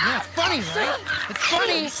 Yeah, it's funny, right? It's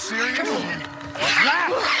funny. Are you serious? Come on.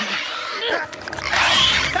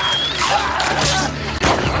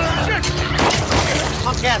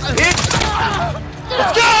 Punk ass bitch!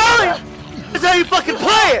 Let's go! That's how you fucking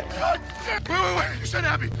play it! Wait. You said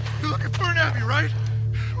Abby. You're looking for an Abby, right?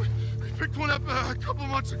 We picked one up a couple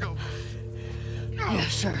months ago. Yeah,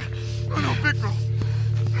 sure. No, big girl.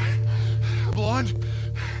 Blonde.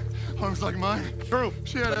 Arms like mine. True.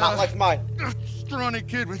 She had but not like mine. A scrawny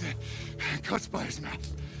kid with cuts by his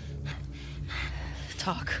mouth.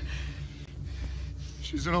 Talk.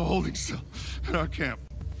 She's in a holding cell at our camp.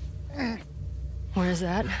 Where is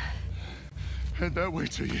that? Head that way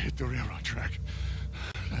till you hit the railroad track.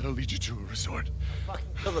 That'll lead you to a resort. Fucking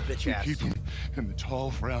kill the bitch ass. Keep him in the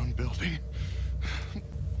tall, round building.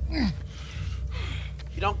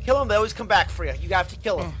 If you don't kill them, they always come back for you. You have to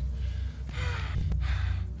kill them.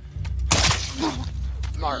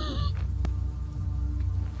 Smart.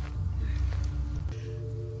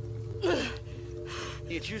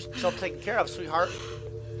 You get yourself taken care of, sweetheart.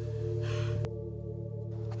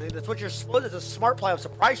 I mean, that's what you're supposed to do. It's a smart play. I'm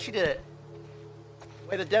surprised she did it. The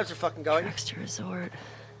way the devs are fucking going. Extra resort.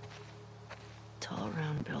 Tall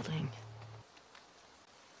round building.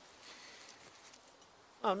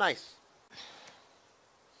 Oh, nice.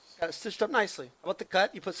 Got it stitched up nicely. How about the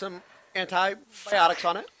cut? You put some antibiotics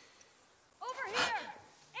on it. Over here!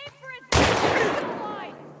 Aim for his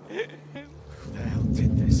line! Who the hell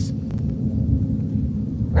did this?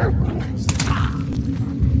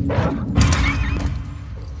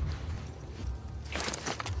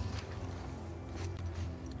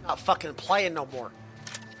 Not fucking playing no more.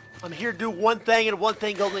 I'm here to do one thing and one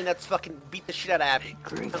thing only, and that's fucking beat the shit out of Abby.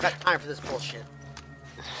 I've got time for this bullshit.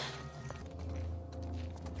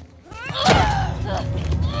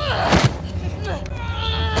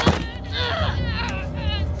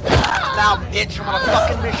 Now, bitch, I'm on a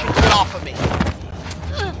fucking mission. Get off of me.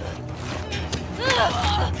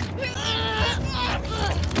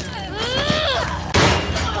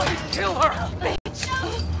 Kill her, bitch.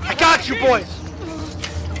 I got you, boys.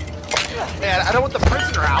 Man, I don't want the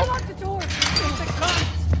prisoner out. Lock the door.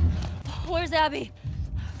 Where's Abby?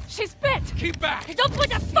 She's bit. Keep back. Don't put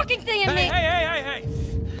that fucking thing in me. Hey.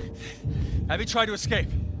 Abby tried to escape.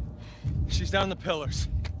 She's down the pillars.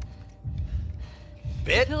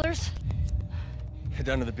 Bit? Pillars? Head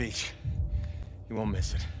down to the beach. You won't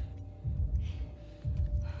miss it.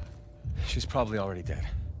 She's probably already dead.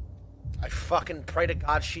 I fucking pray to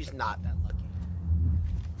God she's not that lucky.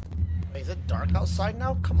 Wait, is it dark outside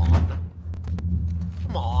now? Come on.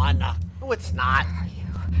 Come on. No, it's not. Where are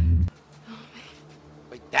you?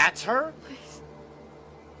 Wait, that's her? Please.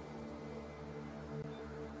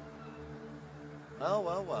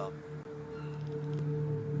 Well.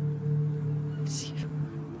 It's you.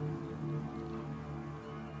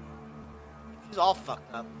 She's all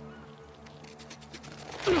fucked up.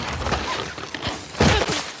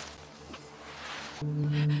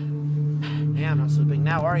 Damn, not so big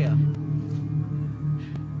now, are ya?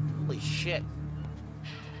 Holy shit.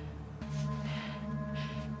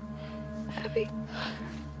 Abby.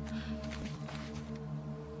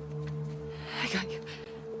 I got you.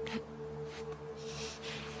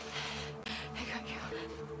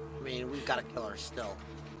 I mean, we've got to kill her still.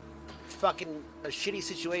 It's fucking a shitty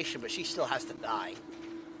situation, but she still has to die.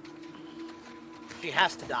 She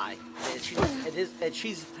has to die. And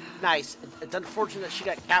she's nice. It's unfortunate that she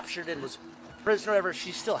got captured and was a prisoner ever.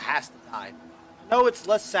 She still has to die. I know it's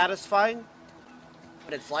less satisfying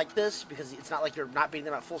when it's like this, because it's not like you're not beating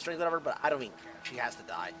them at full strength or whatever, but I don't even care. She has to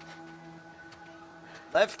die.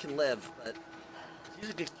 Lev can live, but he's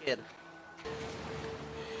a good kid.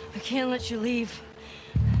 I can't let you leave.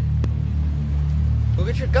 Go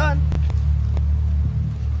get your gun.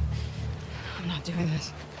 I'm not doing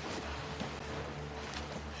this.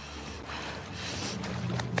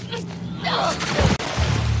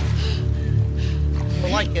 I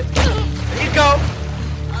like it. There you go.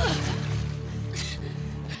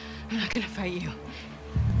 I'm not gonna fight you.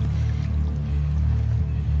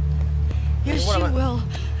 Yes, What you am I- will.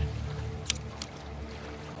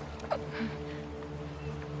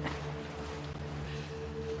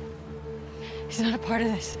 He's not a part of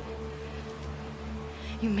this.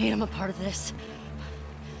 You made him a part of this.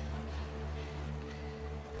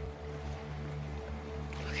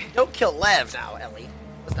 Okay. Don't kill Lev now, Ellie.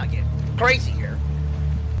 Let's not get crazy here.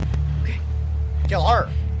 Okay. Kill her.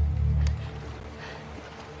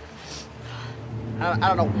 I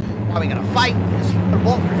don't know why we gotta fight. Just put a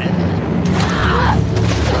bullet in her head.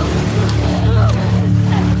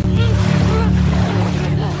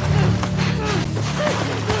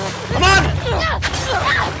 Come on!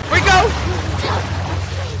 Here we go!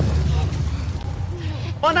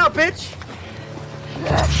 Come on now, bitch!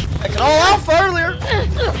 I can all alpha earlier!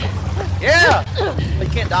 Yeah! But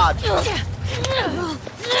you can't dodge.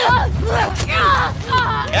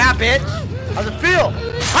 Yeah, bitch! How's it feel?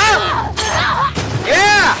 Huh?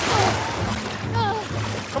 Yeah!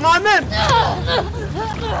 Come on then! Do it!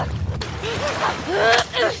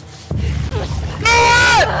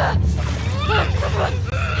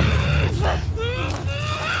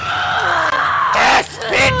 Yes,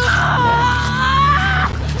 bitch!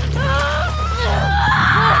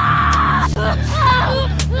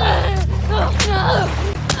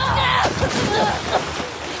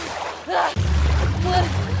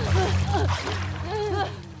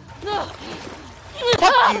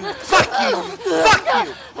 Fuck you! Fuck you!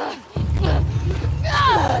 Fuck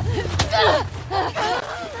you!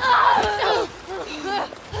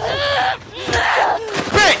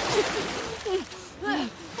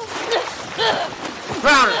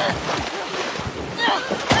 Ground her!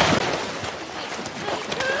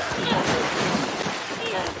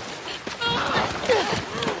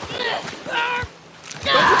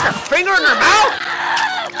 Don't put your finger in her mouth!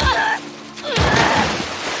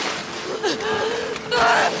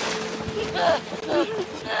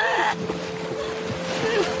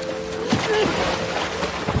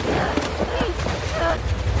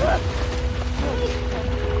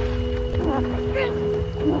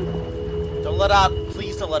 Don't let up.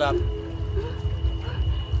 Please don't let up.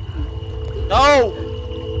 No!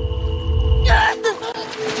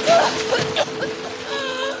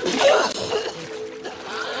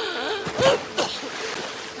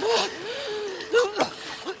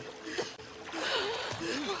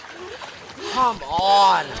 Come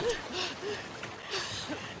on!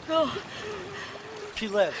 Go. She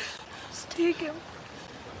lives. Just take him.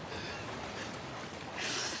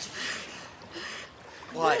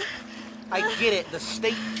 What? I get it. The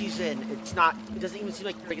state she's in, it doesn't even seem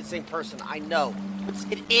like you're the same person. I know.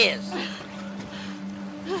 It is.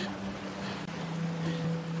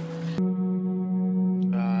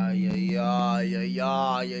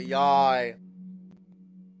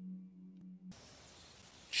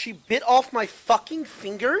 She bit off my fucking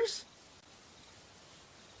fingers?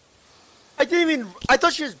 I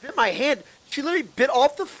thought she just bit my hand. She literally bit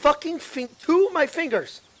off the fucking two of my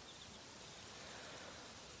fingers.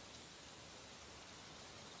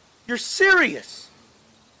 You're serious?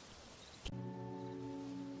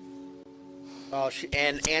 Oh,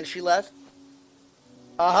 and she left?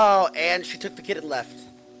 Oh, and she took the kid and left.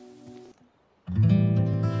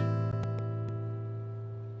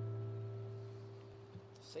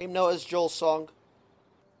 Same note as Joel's song.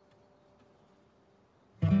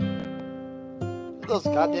 Look at those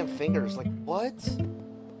goddamn fingers. Like, what?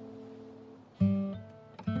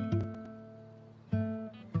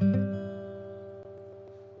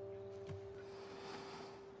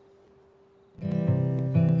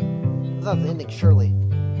 That's not the ending, surely.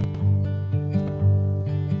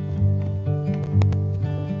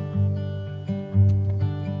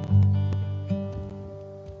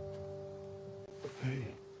 Hey.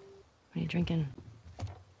 What are you drinking?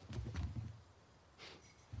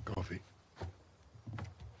 Coffee.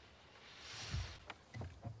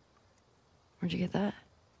 Where'd you get that?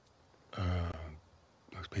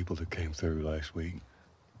 Those people that came through last week.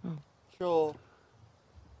 Oh. Sure.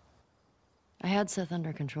 I had Seth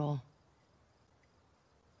under control.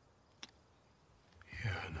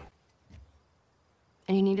 Yeah, I know.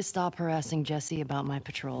 And you need to stop harassing Jesse about my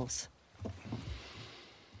patrols.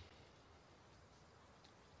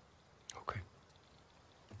 Okay.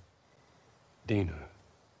 Dina. Is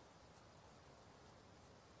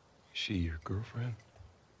she your girlfriend?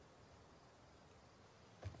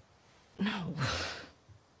 No.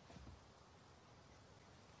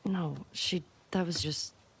 No, that was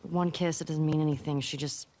just one kiss. It doesn't mean anything. I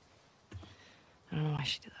don't know why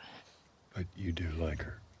she did that. But you do like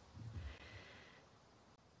her.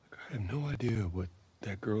 I have no idea what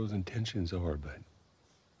that girl's intentions are, but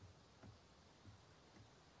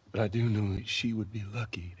I do know that she would be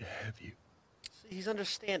lucky to have you. See, he's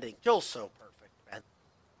understanding. Joel's so perfect, man.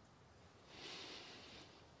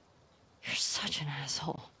 You're such an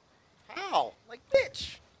asshole. How? Like,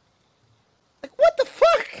 bitch. Like, what the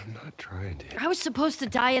fuck? I'm not trying to. I was supposed to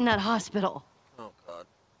die in that hospital. Oh, God.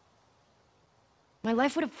 My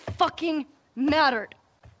life would have fucking mattered.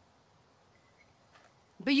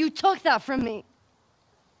 But you took that from me.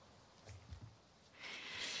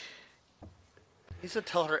 He said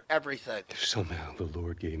tell her everything. If somehow the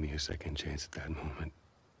Lord gave me a second chance at that moment,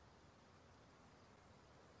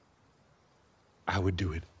 I would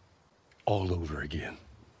do it all over again.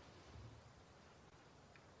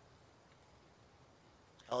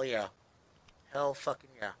 Hell yeah. Hell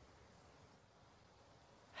fucking yeah.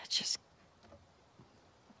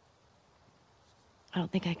 I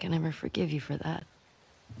don't think I can ever forgive you for that.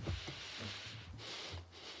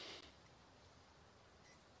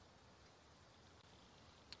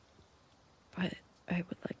 But I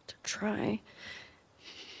would like to try.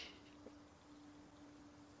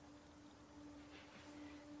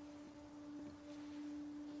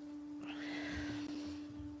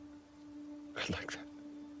 I'd like that.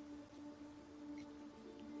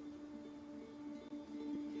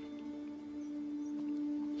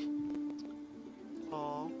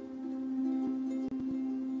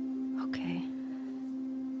 Okay.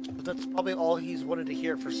 But that's probably all he's wanted to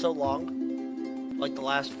hear for so long. Like the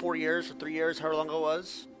last 4 years or 3 years, however long it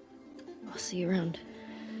was. I'll see you around.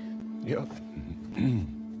 Yep.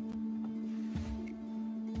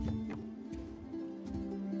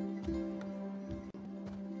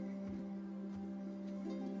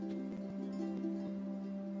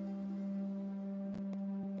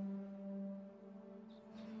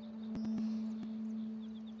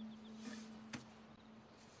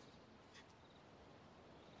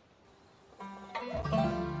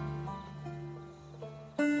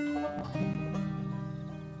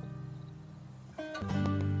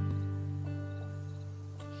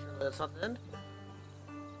 that's not the end.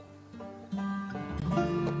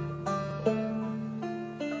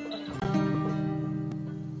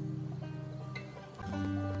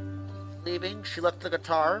 Leaving, she left the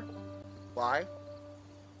guitar. Why?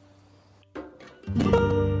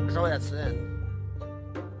 There's no way that's the end.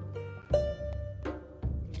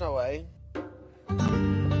 There's no way.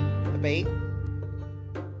 The bait?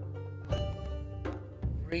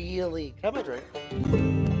 Really? Can I have my drink?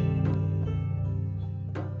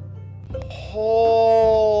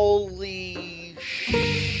 Holy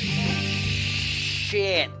shit.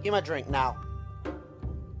 Give me my drink now.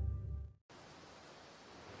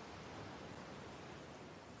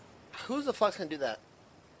 Who the fuck's gonna do that?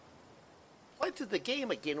 Play through the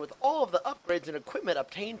game again with all of the upgrades and equipment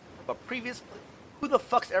obtained from a previous. Who the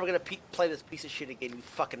fuck's ever gonna play this piece of shit again, you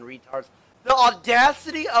fucking retards? The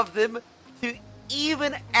audacity of them to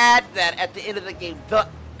even add that at the end of the game. The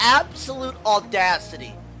absolute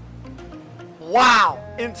audacity. Wow.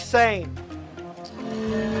 Insane.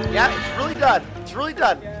 Yeah, it's really done. It's really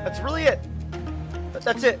done. That's really it.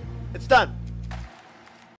 That's it. It's done.